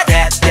like that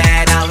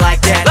That I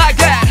like that. Like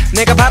that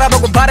내가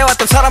바라보고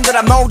바래왔던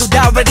사람들아 모두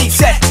다 ready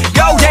set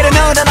Yo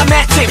때리는 난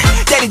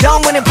맷집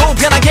때리던 문은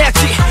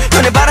불편하겠지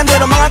너네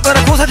바람대로 망할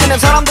거라 고사지는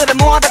사람들을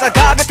모아다가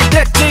가볍게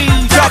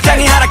됐지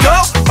적당히 하라고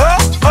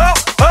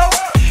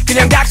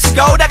그냥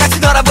닥치고 다 같이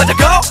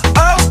놀아보자고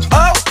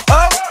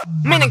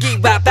미는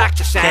기밥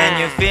닥쳐 Can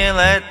you feel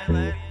it?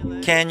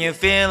 Can you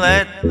feel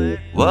it?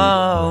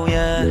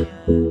 Woah-yeah,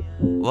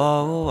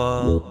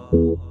 Woah-oh.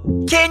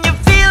 Can you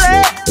feel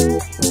it?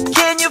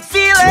 Can you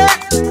feel it?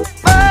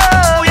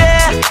 Oh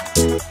yeah.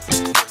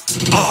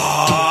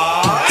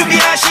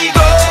 준비하시고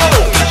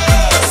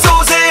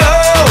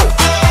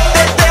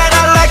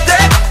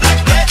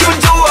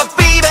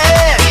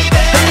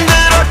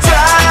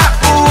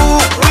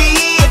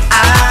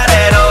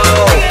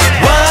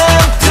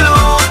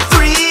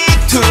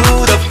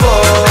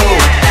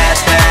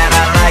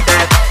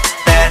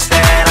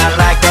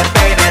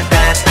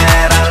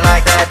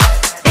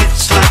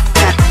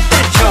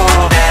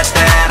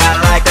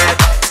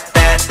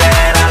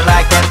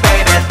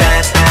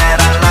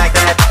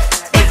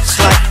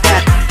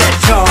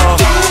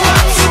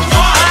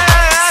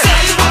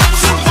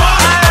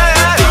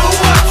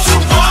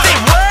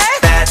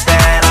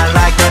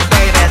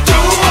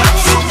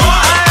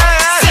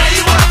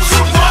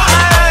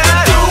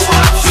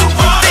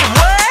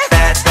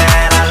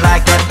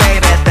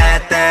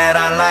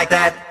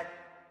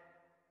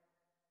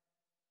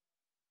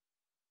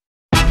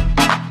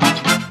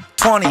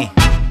 20,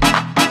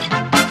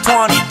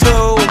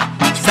 22,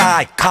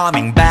 side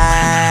coming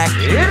back.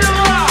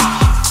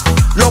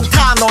 Long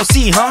time no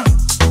see, huh?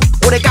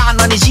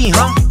 오래간만이지,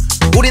 huh?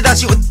 우리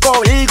다시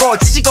웃고 일고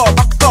지지고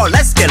뻗고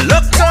Let's get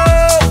loco.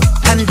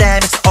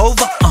 Pandemic's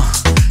over,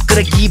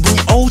 그래 기분이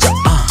오죠,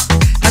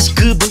 다시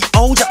그분이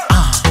오죠,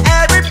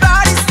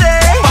 Everybody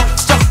say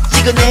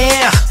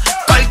뻑적지근해,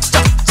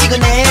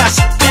 걸쩍지근해,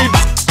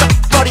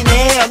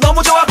 시끌벅적거리네.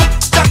 너무 좋아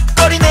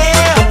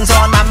북적거리네.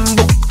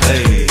 동서남북,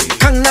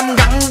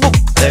 강남강북,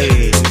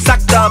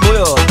 싹 다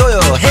보여줘요.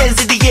 Hands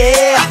in the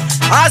air,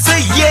 I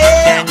say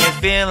yeah. Can you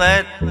feel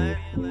it?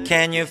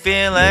 Can you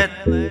feel it?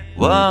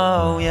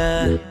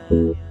 Woah-yeah,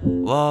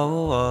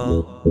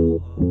 Woah-oh.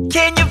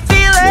 Can you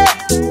feel it?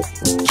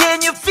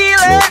 Can you feel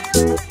it?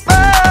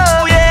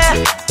 Oh yeah.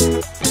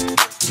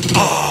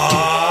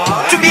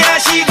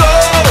 준비하시고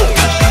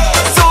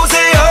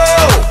쏘세요.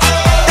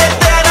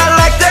 That I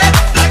like that.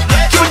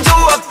 기분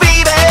좋아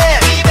baby.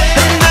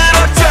 흔들어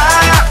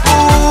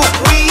좌우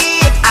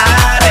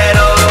위아래로.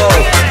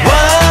 1,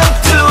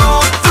 2,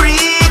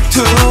 3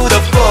 to the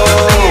 4.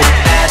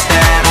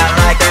 That I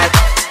like that.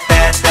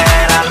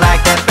 That I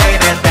like that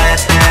baby. That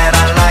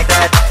I like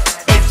that.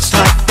 It's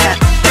like that.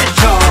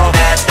 That's all.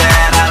 That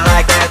I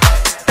like that.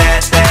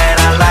 That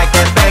I like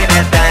that baby.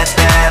 That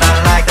I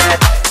like that.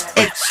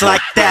 It's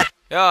like that.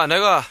 야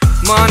내가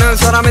많은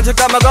사람한테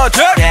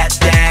까먹어줘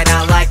That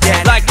I like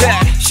that. Like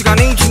that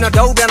시간이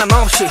지나도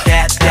변함없이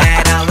That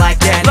I like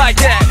that. Like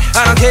that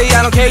I don't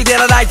care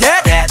that I like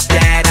that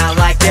That I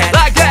like that.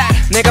 Like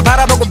that 내가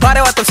바라보고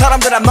바래왔던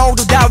사람들은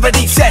모두 다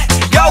ready set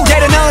Yo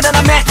때려넣은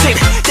난 맷집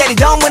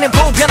때리던 문은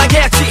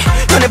불편하겠지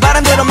너네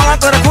바람대로 망할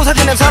거라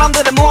고사지는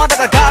사람들은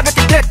모아다가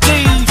가볍게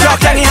됐지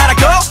적당히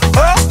하라고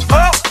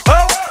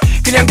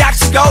그냥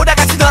닥치고 다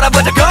같이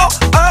놀아보자고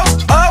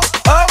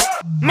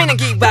미는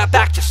기바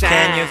박자상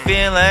Can you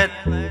feel it?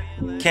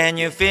 Can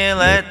you feel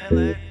it?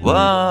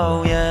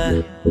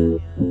 Woah-yeah,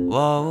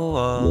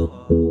 Woah-oh.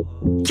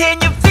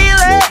 Can you feel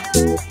it?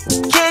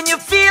 Can you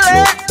feel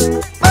it?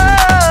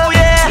 Oh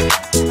yeah.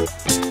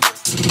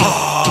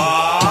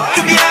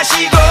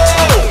 준비하시고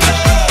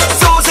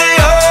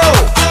쏘세요.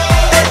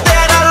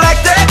 That I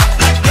like that.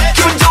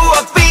 기분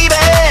좋아 baby.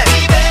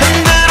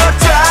 흔들어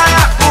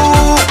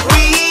좌우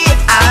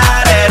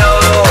위아래로.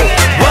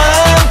 1,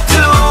 2,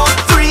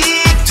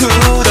 3 to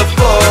the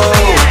 4.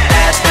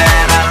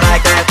 That I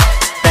like that.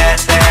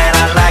 That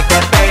I like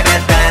that baby.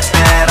 That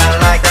I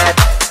like that.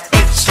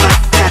 It's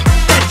like that.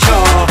 That's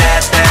all.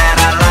 That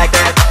I like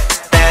that.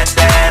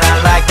 That I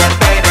like that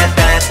baby.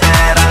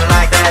 That I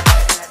like that.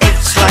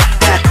 It's like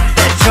that.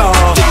 That's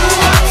all. Do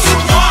what you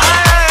want.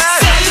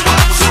 Say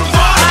what you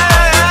want.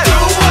 Do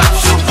what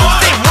you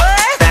want. Say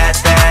what?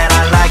 That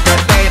I like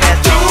that baby.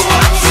 Do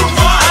what you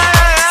want.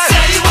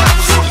 Say what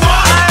you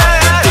want.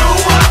 Do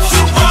what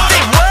you want.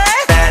 Say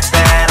what?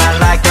 That I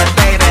like that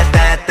baby.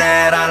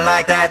 That I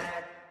like that.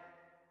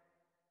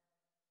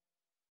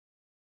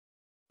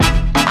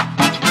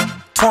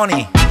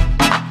 20,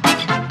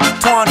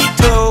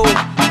 22,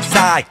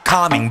 side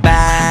coming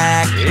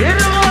back.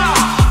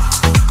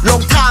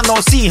 Long time no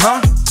see, huh?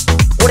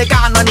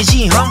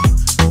 오래간만이지, huh?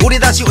 우리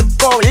다시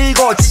웃고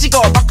일고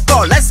지지고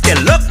뻗고 Let's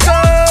get loco.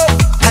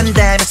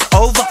 Pandemic's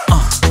over,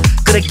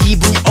 그래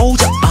기분이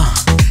오죠,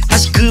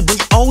 다시 그분이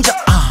오죠,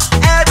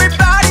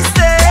 Everybody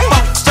say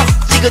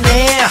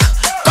뻑적지근해,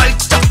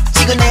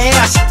 걸쩍지근해,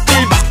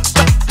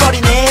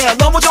 시끌벅적거리네.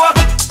 너무 좋아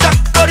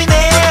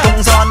북적거리네.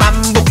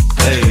 동서남북,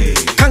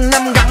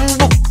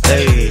 강남강북,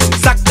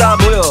 싹 다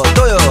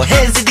보여줘요.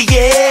 Hands in the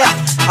air,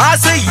 I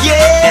say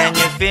yeah. Can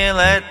you feel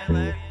it?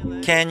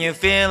 Can you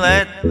feel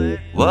it?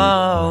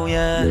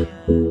 Woah-yeah,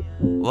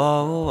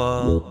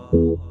 Woah-oh.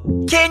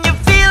 Can you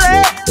feel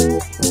it?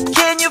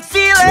 Can you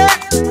feel it?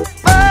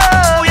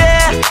 Oh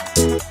yeah.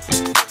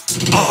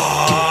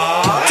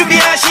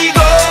 준비하시고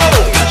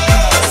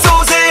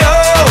쏘세요.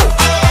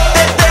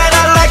 That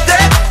I like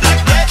that.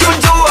 기분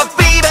좋아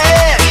baby.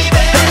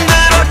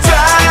 흔들어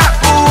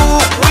좌우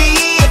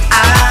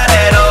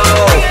위아래로.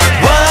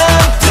 1,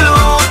 2,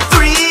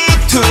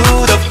 3 to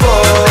the 4.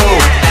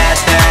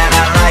 That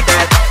I like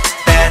that.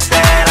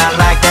 That I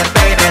like that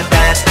baby.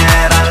 That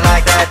I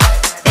like that.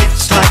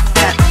 It's like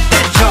that.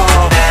 That's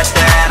all. That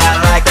I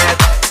like that.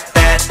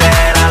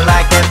 That I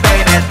like that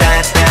baby.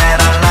 That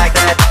I like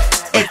that.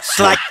 It's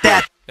like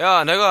that.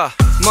 야 내가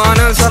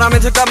많은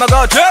사람한테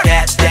까먹어줘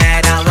That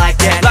I like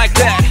that. Like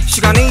that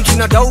시간이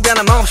지나도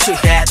변함없이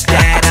That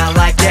I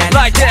like that.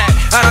 Like that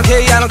I don't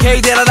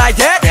care that I like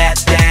that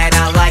That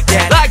I like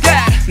that. Like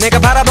that 내가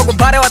바라보고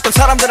바래왔던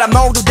사람들은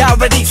모두 다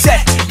ready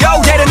set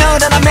Yo 때려넣은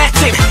난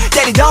맷집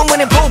때리던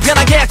문은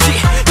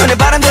불편하겠지 너네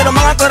바람대로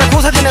망할 거라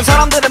고사지는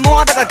사람들은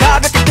모아다가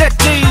가볍게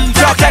됐지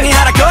적당히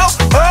하라고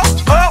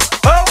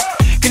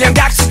그냥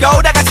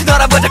닥치고 다 같이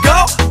놀아보자고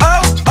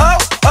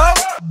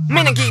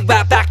미는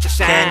기바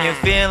박자상 Can you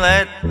feel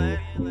it?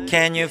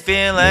 Can you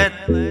feel it?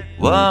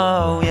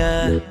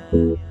 Woah-yeah,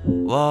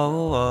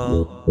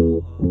 Woah-oh.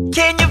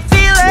 Can you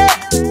feel it?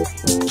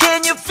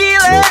 Can you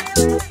feel it?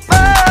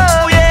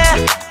 Oh yeah.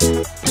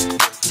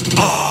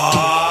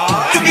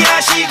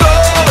 준비하시고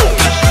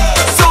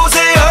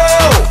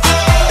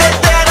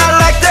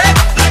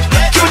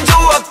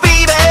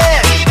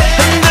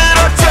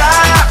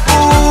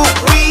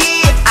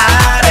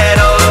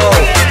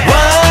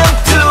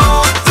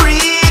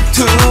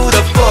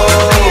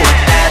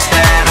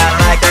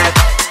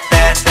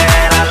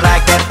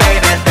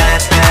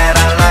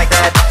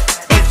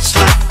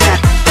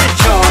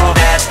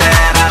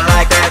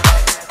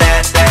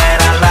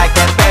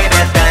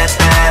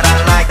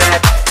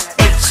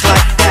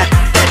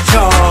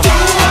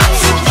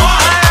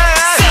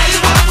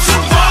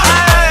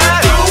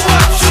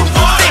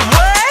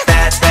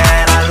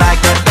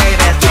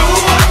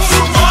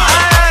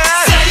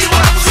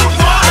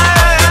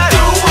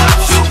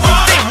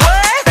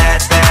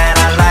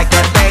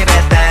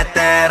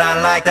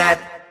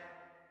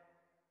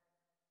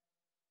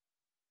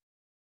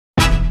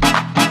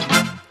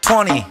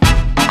 20,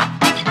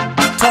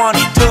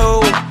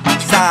 22,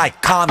 side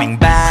coming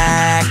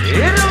back.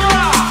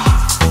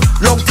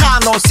 Long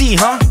time no see,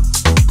 huh?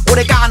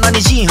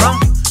 오래간만이지, huh?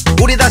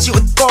 우리 다시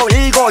웃고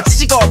일고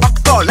찢고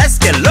먹고 Let's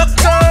get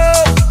loco.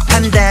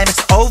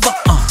 Pandemic's over,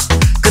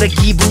 그래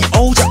기분이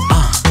오죠,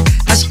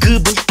 다시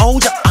그분이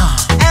오죠,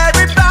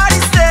 Everybody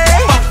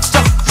say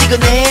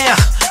뻑적지근해,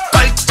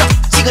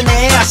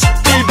 걸쩍지근해,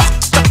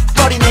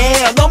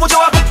 시끌벅적거리네. 너무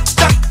좋아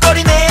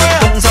북적거리네.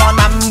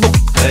 동서남북,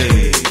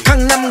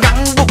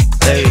 강남강북,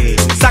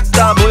 싹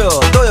다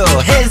보여줘요.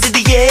 Hands in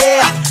the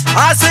air,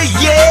 I say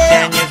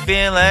yeah. Can you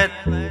feel it?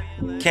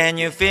 Can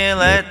you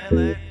feel it?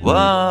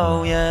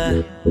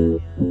 Woah-yeah,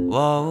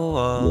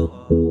 Woah-oh.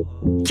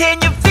 Can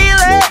you feel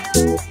it?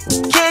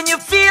 Can you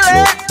feel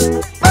it?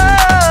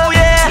 Oh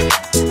yeah.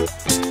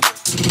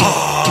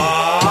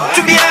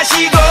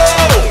 준비하시고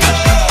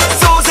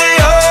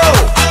쏘세요.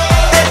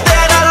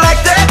 That I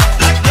like that.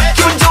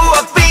 기분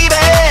좋아 baby.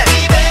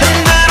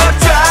 흔들어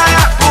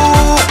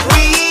좌우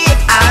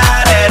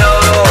위아래로.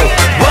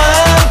 1,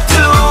 2,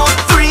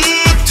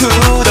 3 to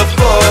the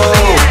 4.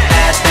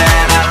 That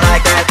I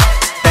like that.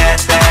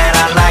 That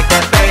I like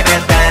that, baby.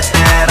 That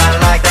I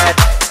like that.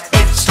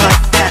 It's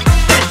like that.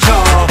 That's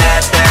all.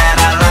 That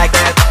I like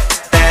that.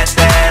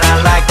 That I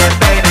like that,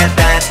 baby.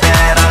 That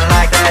I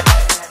like that.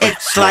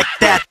 It's like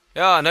that.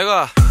 야,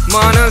 내가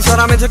많은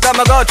사람한테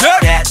까먹었지?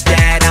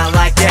 That I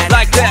like that.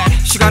 Like that.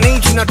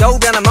 시간이 지나도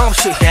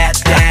변함없이.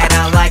 That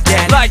I like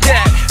that. Like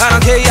that. I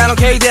don't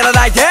care, that I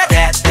like that.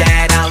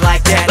 That I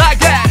like that. Like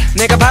that.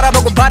 내가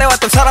바라보고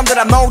바래왔던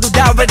사람들아 모두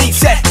다 ready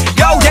set.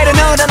 Yo,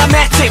 때리는 난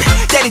맷집.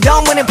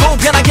 때리던 문은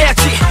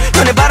불편하겠지.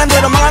 너네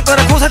바람대로 망할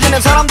거라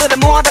고사지는 사람들을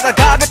모아다가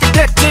가볍게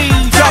됐지.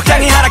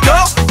 적당히 하라고.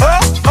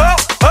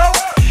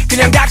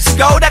 그냥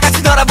닥치고 다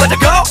같이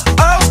놀아보자고.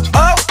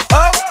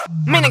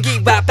 Meaning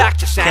give back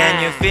to sound.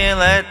 Can you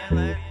feel it?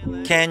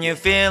 Can you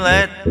feel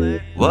it?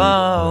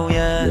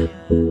 Woah-yeah,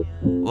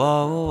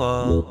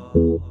 Woah-oh.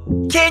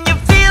 Can you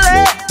feel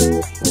it?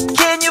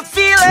 Can you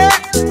feel it?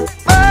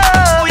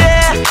 Oh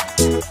yeah.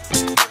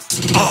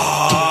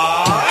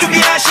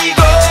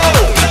 준비하시고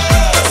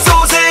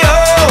쏘세요.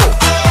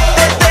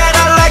 That I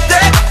like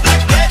that.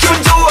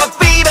 기분 좋아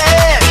baby.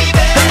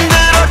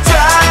 흔들어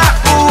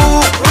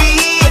좌우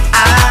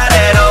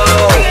위아래로.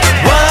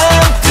 1,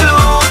 2,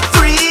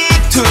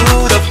 3 to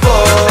the 4.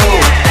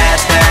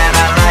 That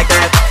I like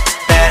that.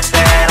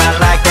 That I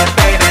like that,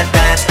 baby.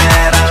 That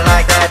I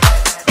like that.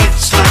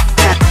 It's like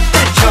that.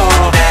 That's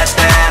all. That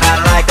I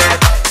like that.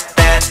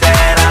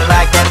 That I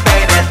like that,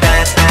 baby.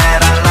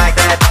 That I like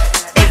that.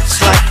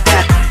 It's like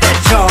that.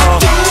 That's all.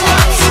 Do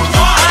what you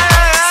want.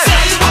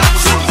 Say what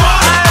you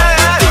want.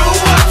 Do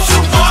what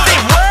you want.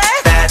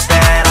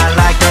 That I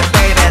like that,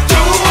 baby.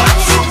 Do what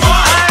you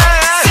want.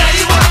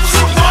 Say what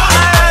you want.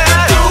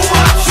 Do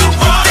what you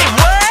want.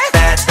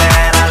 That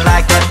I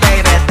like that,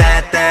 baby.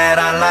 That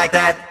I like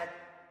that.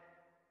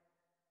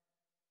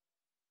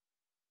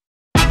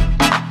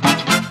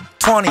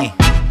 20,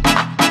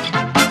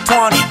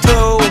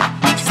 22,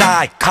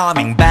 side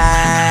coming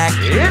back.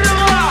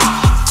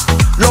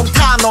 Long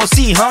time no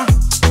see, huh?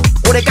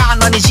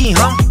 오래간만이지,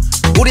 huh?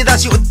 우리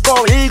다시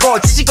웃고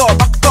일고 찢고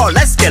먹고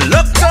Let's get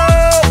loco.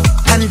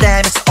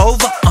 Pandemic's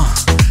over,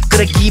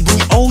 그래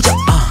기분이 오죠,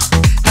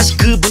 다시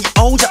그분이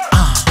오죠,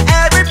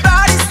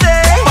 Everybody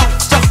say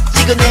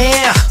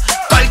뻑적지근해,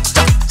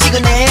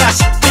 걸쩍지근해,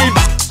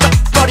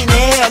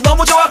 시끌벅적거리네.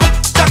 너무 좋아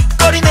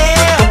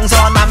북적거리네.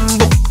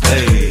 동서남북,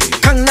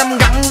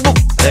 강남강북,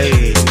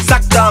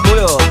 싹 다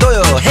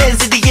보여줘요.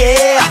 Hands in the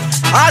air,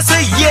 I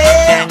say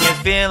yeah. Can you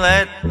feel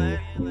it?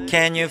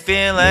 Can you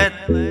feel it?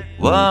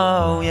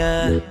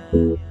 Woah-yeah,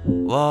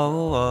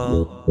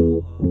 Woah-oh.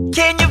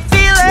 Can you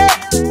feel it?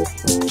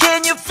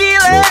 Can you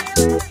feel it?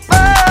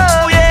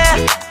 Oh yeah.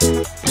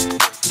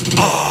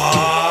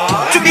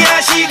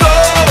 준비하시고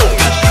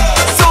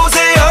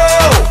쏘세요.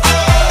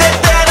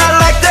 That I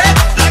like that.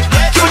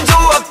 기분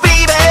좋아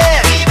baby.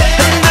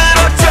 흔들어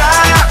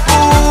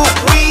좌우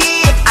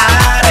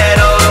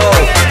위아래로.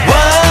 1,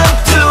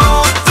 2,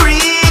 3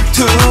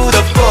 to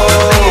the 4.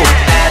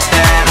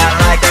 That I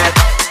like that.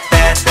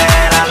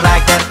 That I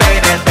like that,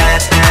 baby.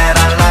 That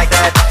I like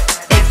that.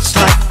 It's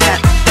like that.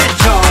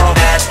 That's all.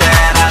 That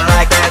I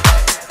like that.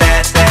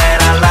 That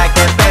I like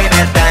that,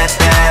 baby. That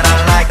I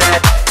like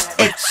that.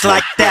 It's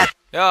like that.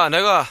 야,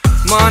 내가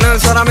많은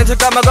사람한테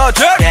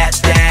까먹었지?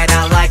 That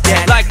I like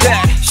that. Like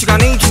that.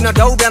 시간이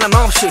지나도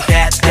변함없이.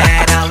 That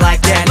I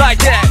like that.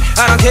 Like that.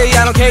 I don't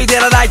care,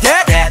 that I like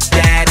that.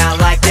 That I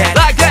like that.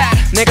 Like that.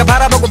 내가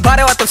바라보고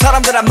바래왔던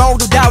사람들아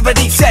모두 다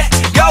ready set.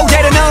 Yo,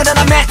 때리는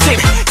난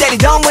맷집.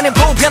 때리던 문은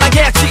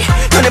불편하겠지.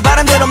 너네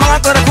바람대로 망할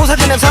거라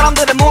고사지는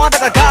사람들을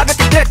모아다가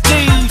가볍게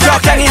됐지.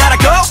 적당히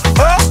하라고.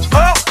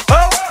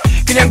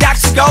 그냥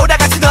닥치고 다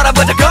같이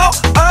놀아보자고.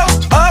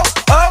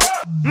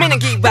 Meaning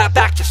give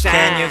back to sound.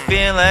 Can you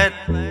feel it?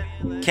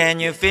 Can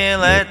you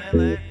feel it?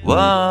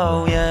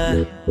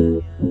 Woah-yeah,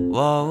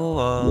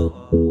 Woah-oh.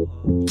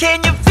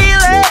 Can you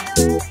feel it?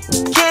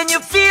 Can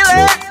you feel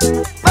it?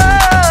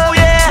 Oh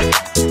yeah.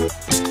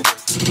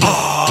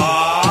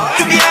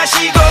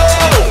 준비하시고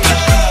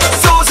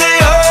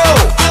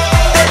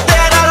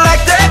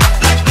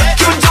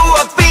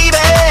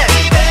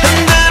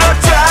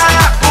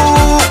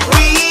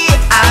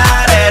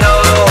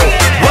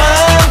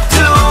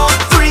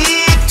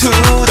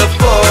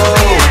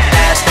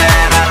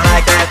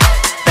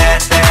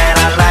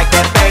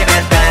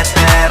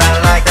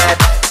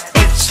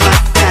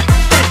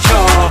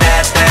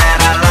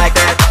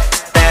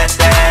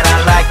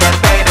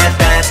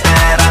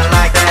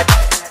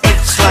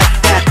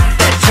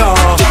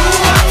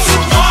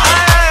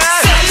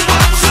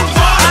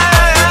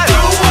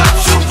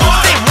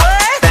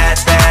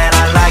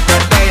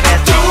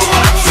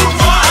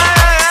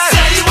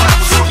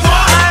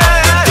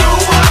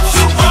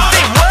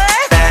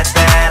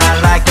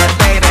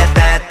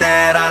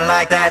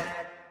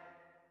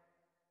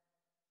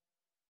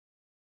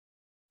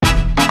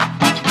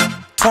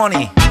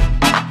 20,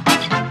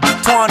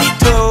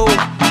 22,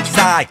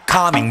 side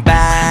coming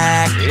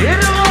back.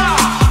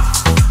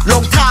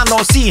 Long time no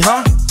see,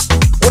 huh?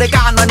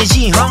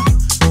 오래간만이지, huh?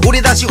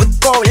 우리 다시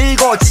웃고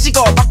일고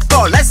지지고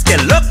뻗고 Let's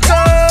get loco.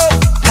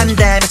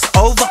 Pandemic's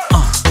over,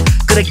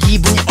 그래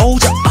기분이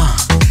오죠,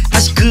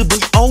 다시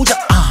그분이 오죠,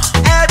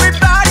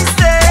 Everybody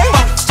say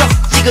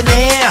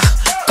뻑적지근해,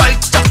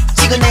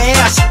 걸쩍지근해,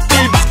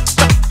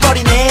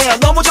 시끌벅적거리네.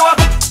 너무 좋아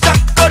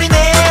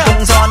북적거리네.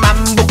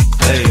 동서남북,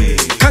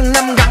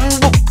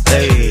 강남강북,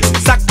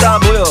 싹 다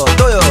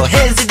보여줘요.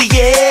 Hands in the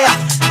air,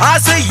 I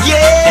say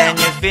yeah. Can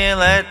you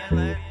feel it?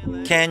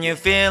 Can you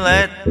feel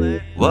it?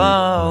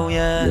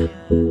 Woah-yeah,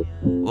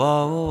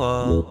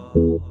 Woah-oh.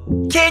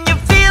 Can you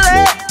feel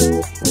it?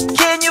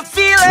 Can you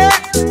feel it?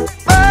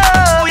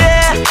 Oh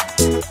yeah.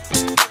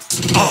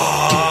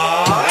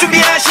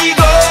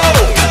 준비하시고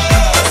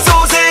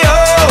쏘세요.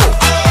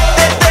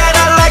 That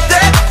I like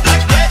that.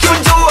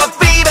 기분 좋아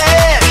baby.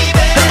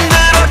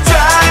 흔들어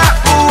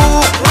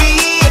좌우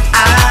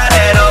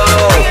위아래로.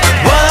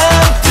 1,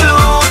 2,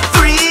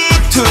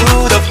 3 to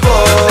the 4.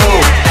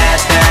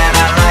 That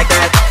I like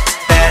that.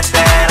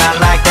 That I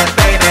like that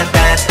baby.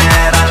 That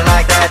I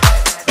like that.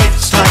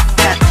 It's like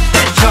that.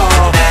 That's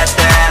all. That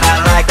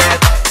I like that.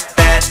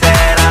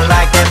 That I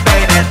like that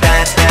baby.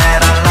 That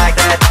I like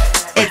that.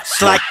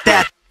 It's like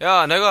that.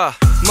 야 내가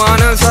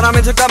많은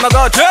사람한테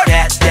까먹어줘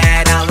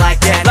That I like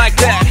that. Like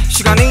that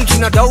시간이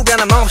지나도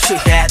변함없이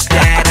That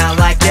I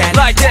like that.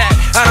 Like that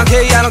I don't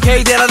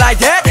care that I like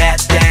that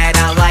That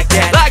I like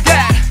that. Like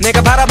that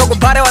내가 바라보고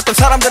바래왔던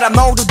사람들아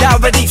모두 다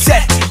ready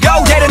set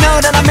Yo 때려넣은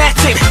난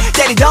맷집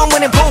때리던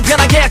문은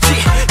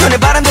불편하겠지 너네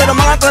바람대로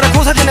망할 거라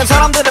고사지는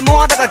사람들을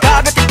모아다가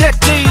가볍게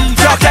됐지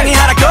적당히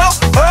하라고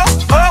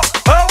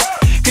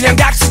그냥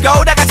닥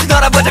쓰고 다 같이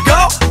놀아보자고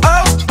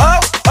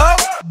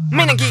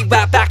미는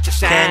기바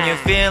박자산 Can you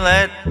feel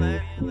it?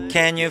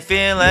 Can you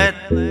feel it?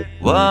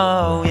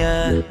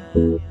 Woah-yeah,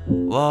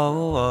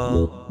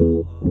 Woah-oh.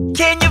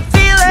 Can you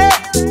feel it?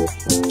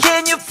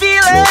 Can you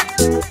feel it?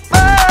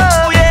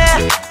 Oh yeah.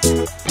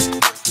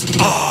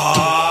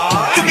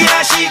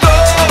 준비하시고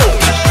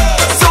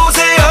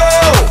쏘세요.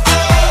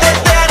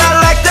 That I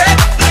like that.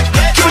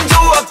 기분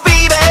좋아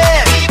baby.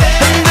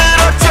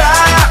 흔들어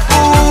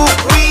좌우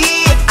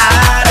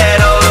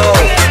위아래로.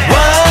 1,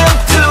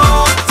 2,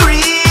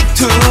 3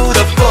 to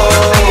the 4.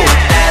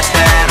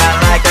 That I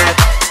like that.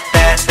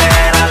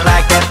 That I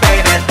like that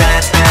baby.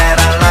 That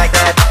I like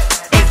that.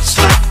 It's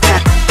like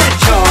that.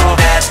 That's all.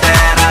 That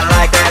I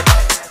like that.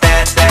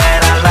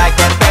 That I like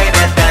that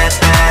baby.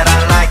 That I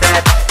like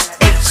that.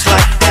 It's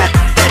like that.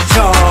 That's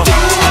all. Do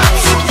what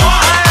you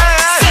want.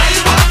 Say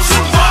what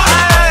you want.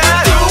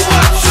 Do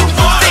what you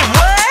want. Say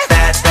what?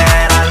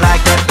 That I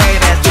like that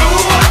baby. Do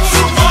what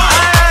you want.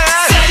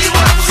 Say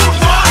what you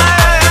want.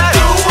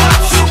 Do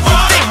what you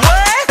want. Say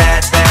what?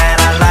 That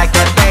I like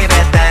that baby.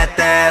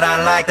 That I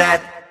like that.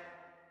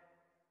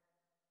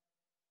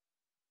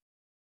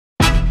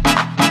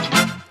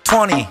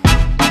 20,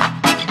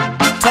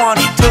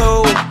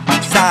 22,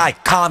 side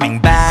coming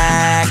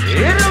back.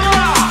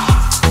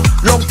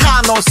 Long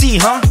time no see,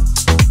 huh?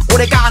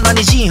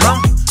 오래간만이지,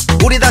 huh?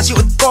 우리 다시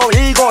웃고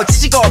일고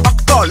지지고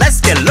뻗고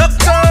Let's get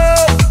loco.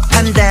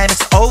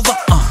 Pandemic's over,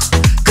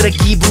 그래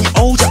기분이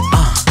오죠,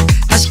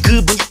 다시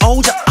그분이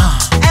오죠,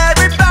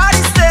 Everybody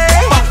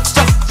say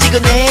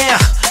뻑적지근해,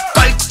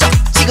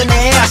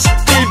 걸쩍지근해,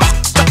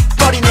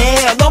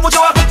 시끌벅적거리네. 너무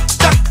좋아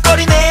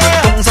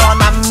북적거리네.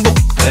 동서남북,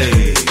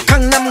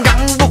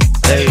 강남강북,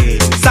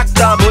 싹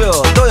다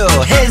보여줘요.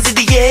 Hands in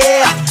the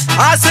air,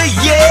 I say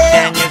yeah.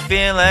 Can you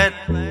feel it?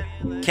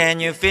 Can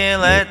you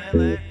feel it?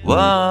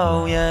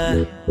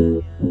 Woah-yeah,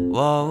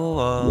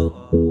 Woah-oh.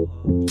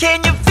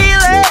 Can you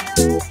feel it?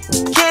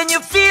 Can you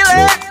feel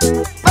it?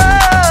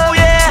 Oh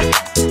yeah.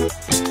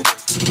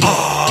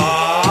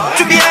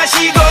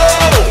 준비하시고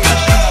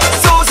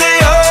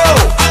쏘세요.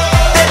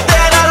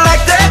 That I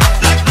like that.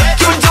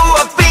 기분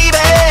좋아 baby.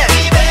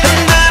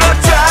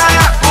 흔들어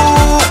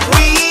좌우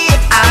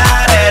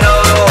위아래로.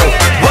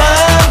 1,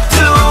 2,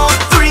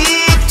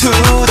 3 to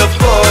the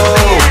 4.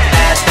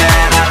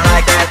 That I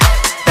like that.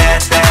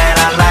 That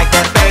I like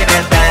that baby.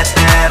 That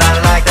I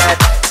like that.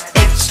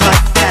 It's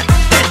like that.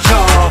 That's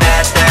all.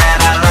 That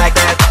I like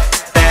that.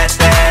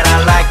 That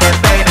I like that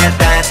baby.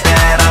 That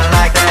I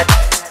like that.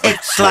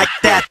 It's like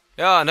that.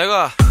 야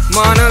내가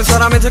많은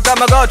사람한테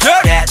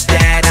까먹어줘 That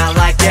I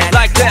like that.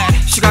 Like that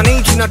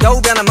시간이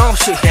지나도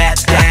변함없이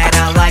That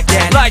I like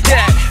that. Like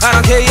that I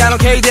don't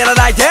care that I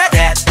like that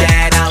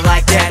That I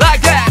like that.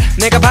 Like that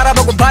내가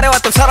바라보고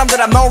바래왔던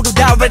사람들아 모두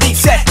다 ready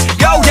set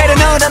Yo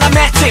때려넣은 난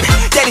맷집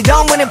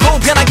때리던 문은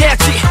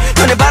불편하겠지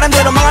너네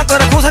바람대로 망할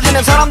거라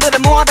고사지는 사람들을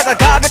모아다가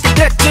가볍게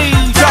됐지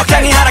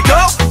적당히 하라고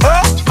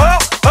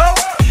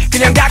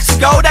그냥 닥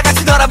쓰고 다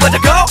같이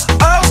놀아보자고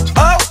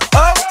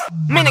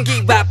미는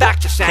기바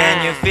박자산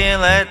Can you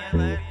feel it?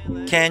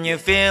 Can you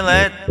feel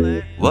it?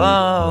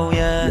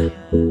 Woah-yeah,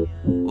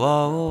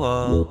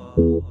 Woah-oh.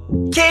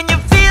 Can you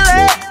feel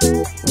it?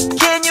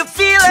 Can you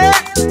feel it?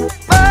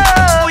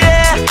 Oh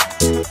yeah.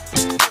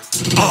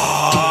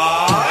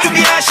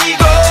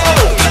 준비하시고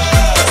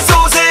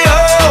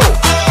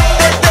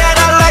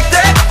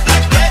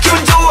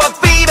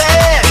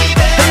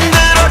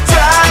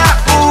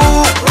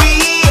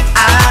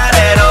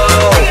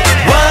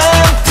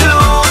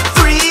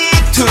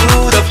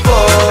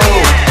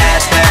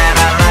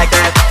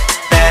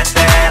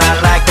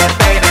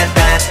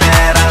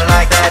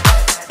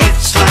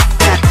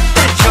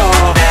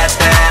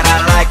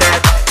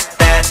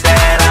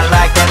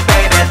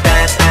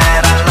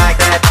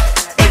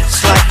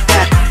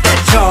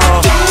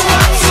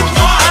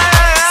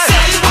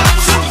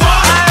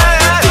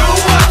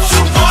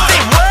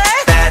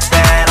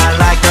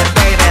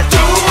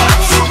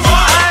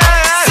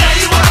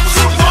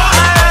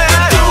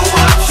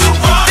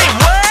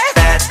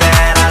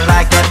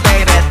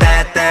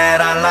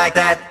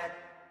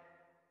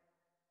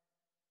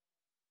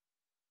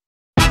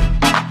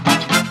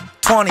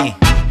 20,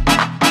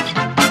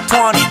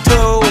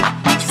 22,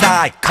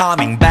 side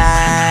coming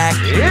back.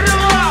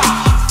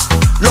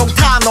 Long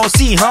time no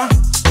see, huh?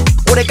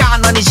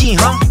 오래간만이지,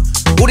 huh?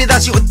 우리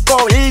다시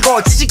웃고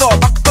일고 찢고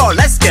뻗고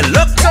Let's get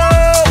loco.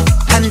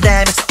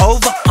 Pandemic's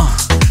over,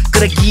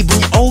 그래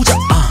기분이 오죠,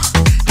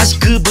 다시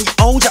그분이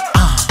오죠,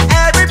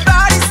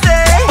 Everybody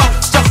say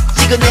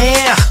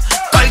뻑적지근해,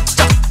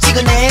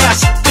 걸쩍지근해,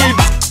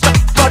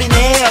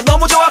 시끌벅적거리네.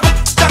 너무 좋아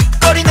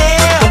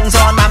북적거리네.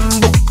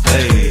 동서남북,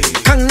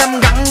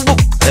 강남강북,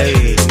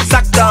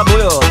 싹 다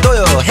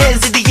보여줘요.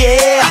 Hands in the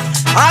air,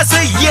 I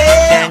say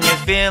yeah. Can you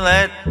feel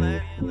it?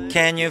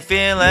 Can you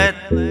feel it?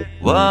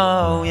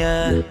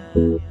 Woah-yeah,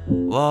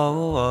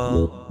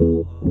 Woah-oh.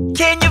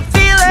 Can you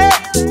feel it?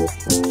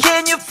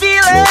 Can you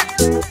feel it?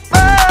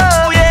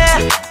 Oh yeah.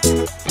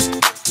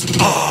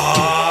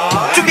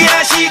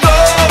 준비하시고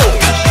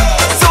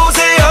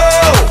쏘세요.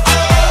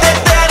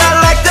 That I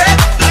like that.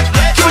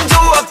 기분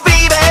좋아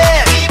baby.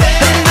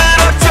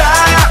 흔들어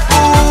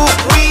좌우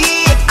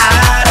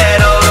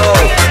위아래로.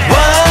 1,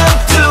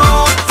 2,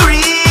 3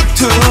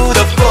 to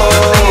the 4.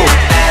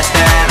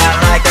 That I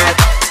like that.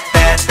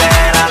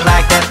 That I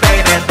like that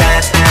baby.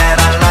 That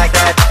I like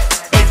that.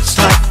 It's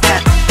like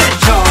that.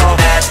 That's all.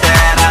 That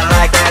I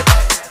like that.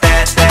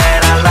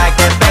 That I like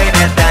that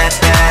baby. That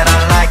I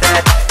like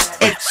that.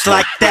 It's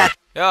like that.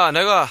 야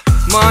내가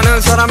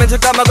많은 사람의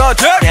잠깐만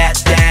거쳐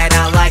That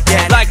I like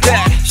that. Like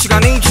that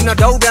시간이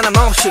지나도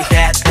변함없이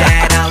That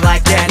I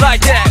like that.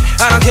 Like that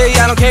I don't care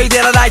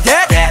that I like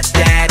that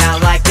That I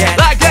like that.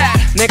 Like that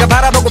내가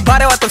바라보고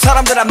바래왔던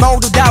사람들아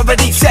모두 다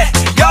ready set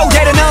Yo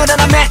때리는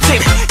난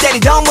맷집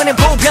때리던 문은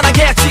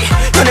불편하겠지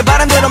너네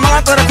바람대로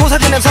망할 거라고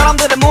사주는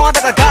사람들을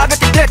모아다가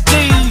가볍게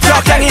됐지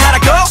적당히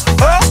하라고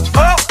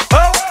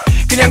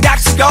그냥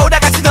닥치고 다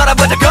같이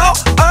놀아보자고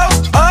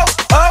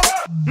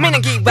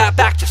미는 기바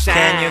박자상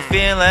Can you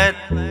feel it?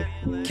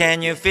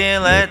 Can you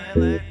feel it?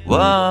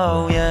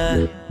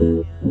 Woah-yeah,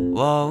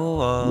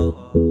 Woah-oh.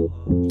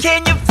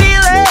 Can you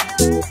feel it?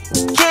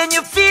 Can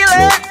you feel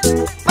it?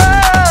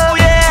 Oh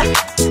yeah.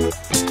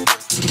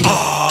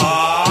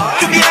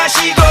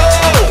 준비하시고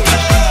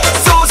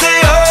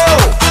쏘세요.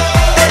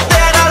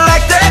 That I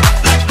like that.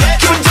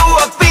 기분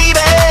좋아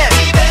baby.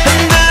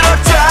 흔들어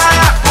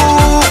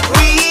좌우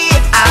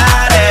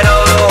위아래로.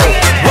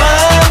 1,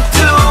 2,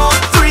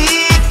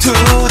 3 to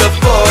the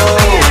 4.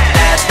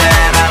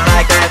 That I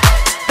like that.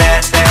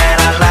 That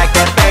I like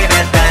that baby.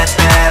 That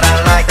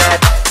I like that.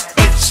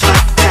 It's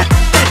like that.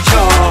 That's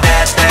all.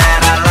 That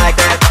I like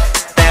that.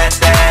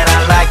 That I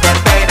like that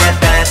baby.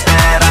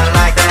 That I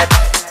like that.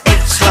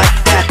 It's like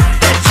that.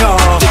 That's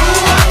all. Do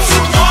what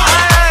you want.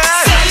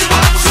 Say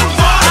what you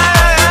want.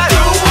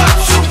 Do what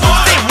you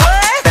want. Say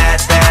what?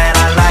 That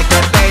I like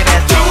that baby.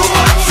 Do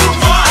what you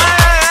want.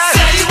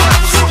 Say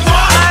what you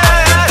want.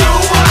 Do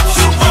what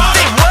you want.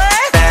 Say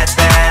what?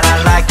 That I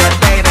like that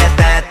baby.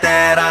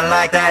 That I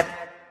like that.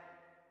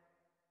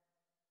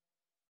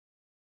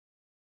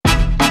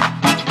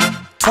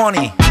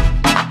 20,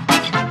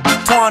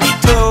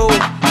 22,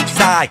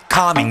 side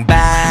coming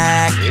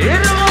back.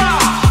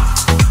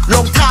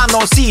 Long time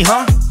no see,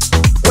 huh?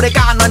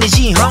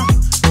 오래간만이지, huh?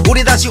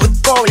 우리 다시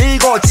웃고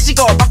일고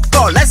찢고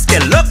뻗고 Let's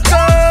get loco.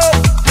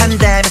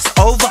 Pandemic's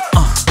over,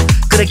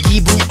 그래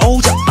기분이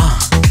오죠,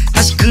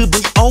 다시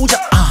그분이 오죠,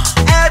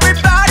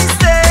 Everybody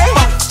say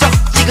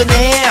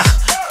뻑적지근해,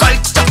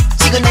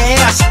 걸쩍지근해,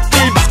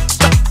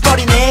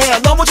 시끌벅적거리네.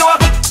 너무 좋아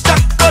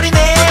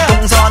북적거리네.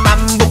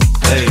 동서남북,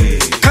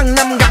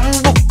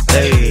 강남강북,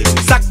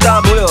 싹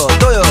다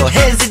보여줘요.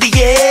 Hands in the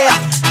air,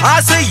 I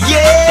say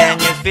yeah. Can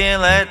you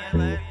feel it?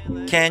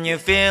 Can you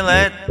feel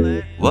it?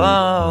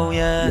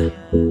 Woah-yeah,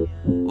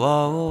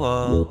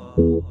 Woah-oh.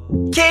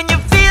 Can you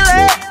feel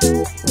it?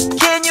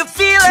 Can you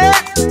feel it?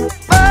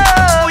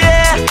 Oh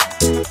yeah.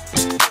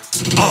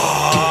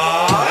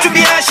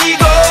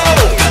 준비하시고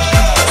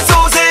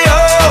쏘세요.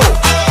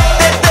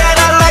 That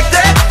I like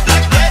that.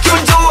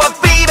 기분 좋아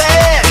baby.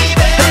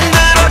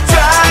 흔들어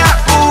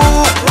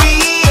좌우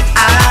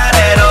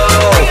위아래로.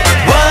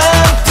 1,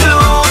 2,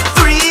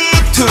 3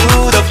 to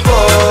the 4.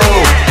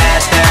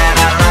 That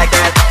I like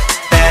that.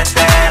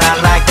 That I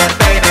like that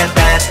baby.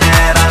 That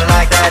I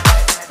like that.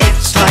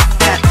 It's like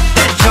that.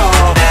 That's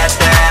all. That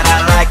I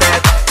like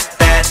that.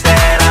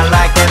 That I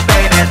like that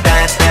baby.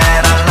 That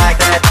I like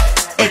that.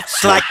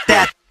 It's like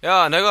that.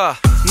 야 내가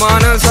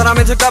많은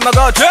사람의 잠깐만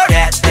거쳐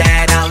That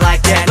I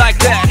like that. Like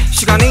that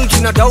시간이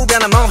지나도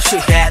변함없이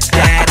That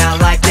I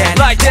like that.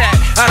 Like that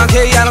I don't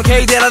care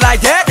that I like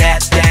that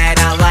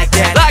That I like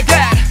that. Like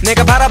that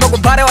내가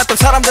바라보고 바래왔던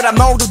사람들아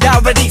모두 다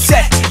ready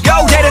set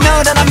Yo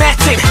때리는 난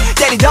맷집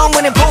때리던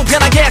문은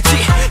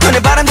불편하겠지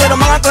너네 바람대로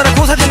망할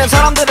거라고 사주는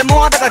사람들을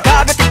모아다가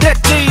가볍게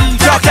됐지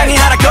적당히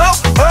하라고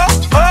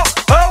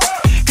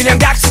그냥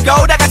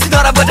닥치고 다 같이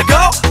놀아보자고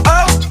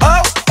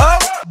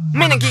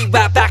미는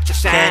기바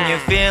박자상 Can you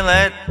feel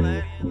it?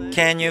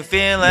 Can you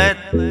feel it?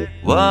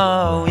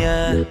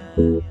 Woah-yeah,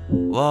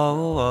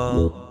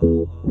 Woah-oh.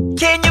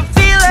 Can you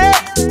feel it?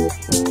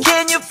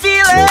 Can you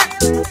feel it?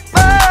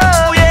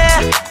 Oh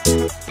yeah.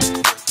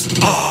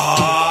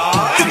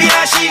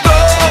 준비하시고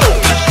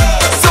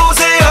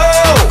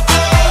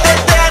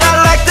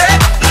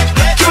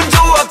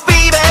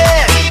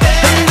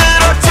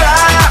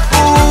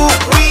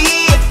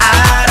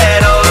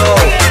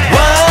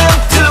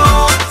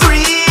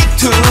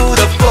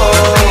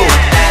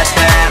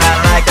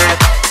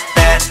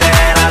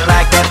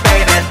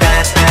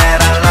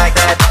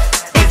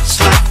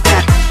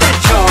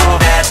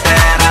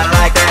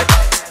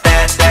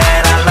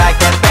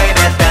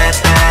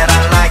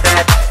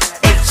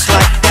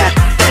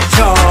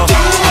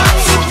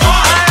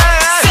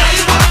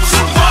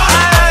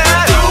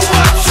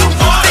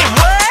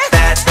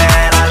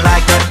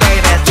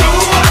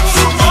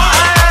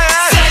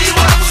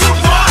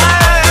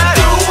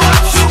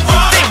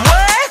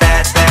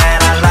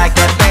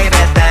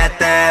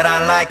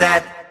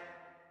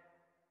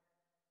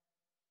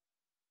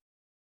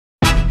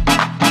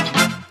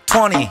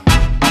 20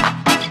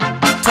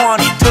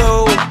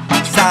 22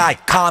 side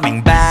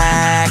coming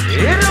back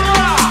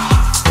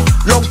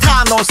long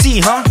time no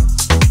see huh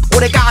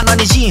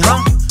오래간만이지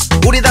huh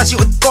우리 다시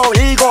웃고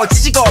일고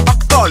지지고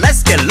뻗고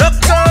let's get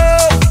loco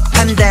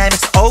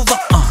pandemic's over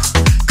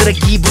그래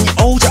기분이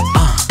오죠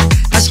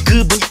다시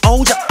그분이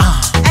오죠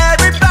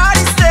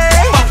everybody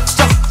say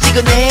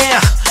뻑적지근해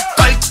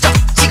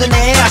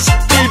걸쩍지근해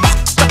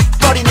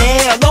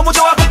시끌벅적거리네 너무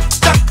좋아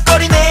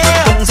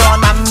북적거리네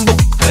동서남북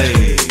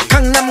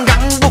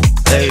강남강북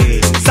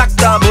싹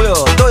다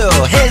보여줘요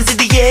hands in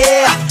the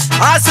air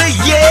I say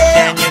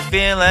yeah Can you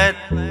feel it?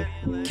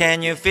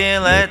 Can you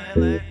feel it?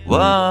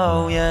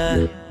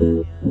 Woah-yeah,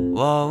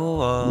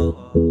 Woah-oh.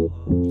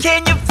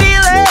 Can you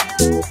feel it?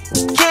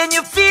 Can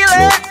you feel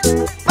it?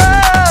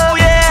 Oh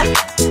yeah.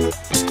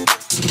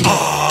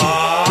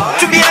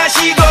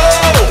 준비하시고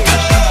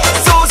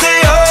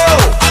쏘세요.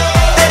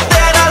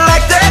 That I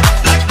like that.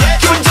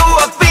 기분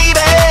좋아,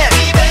 baby.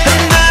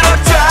 흔들어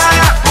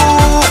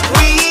좌우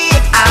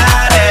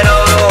위아래로.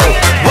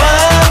 1,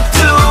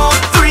 2,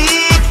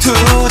 3 to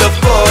the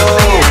 4.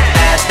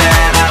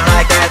 That I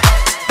like that.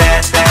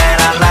 That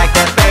I like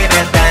that, baby.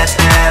 That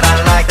I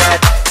like that.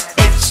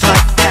 It's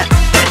like that.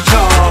 That's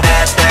all.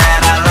 That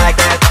I like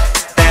that.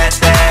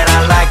 That I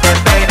like that,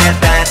 baby.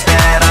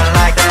 That I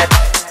like that.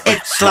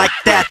 It's like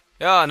that.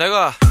 야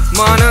내가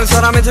많은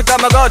사람한테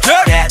까먹어줘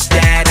That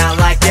I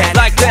like that.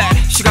 Like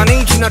that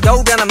시간이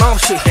지나도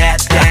변함없이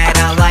That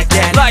I like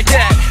that. Like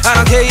that I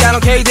don't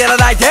care that I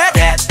like that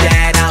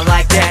That I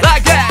like that.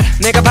 Like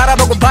that 내가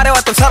바라보고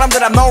바래왔던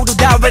사람들아 모두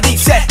다 ready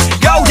set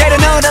Yo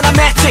때려넣은 난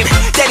맷집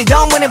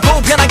때리던 문은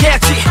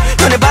불편하겠지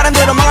너네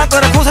바람대로 망할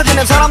거라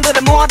고사지는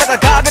사람들을 모아다가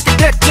가볍게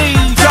됐지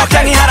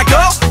적당히 하라고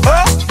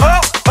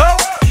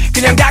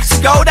그냥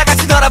닥치고 다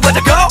같이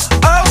놀아보자고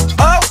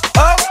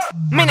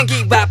미는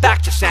기바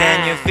박자상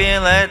Can you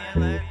feel it?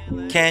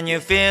 Can you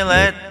feel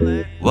it?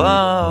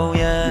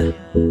 Woah-yeah,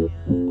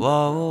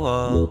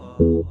 Woah-oh.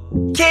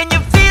 Can you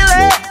feel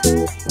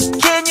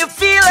it? Can you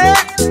feel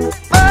it?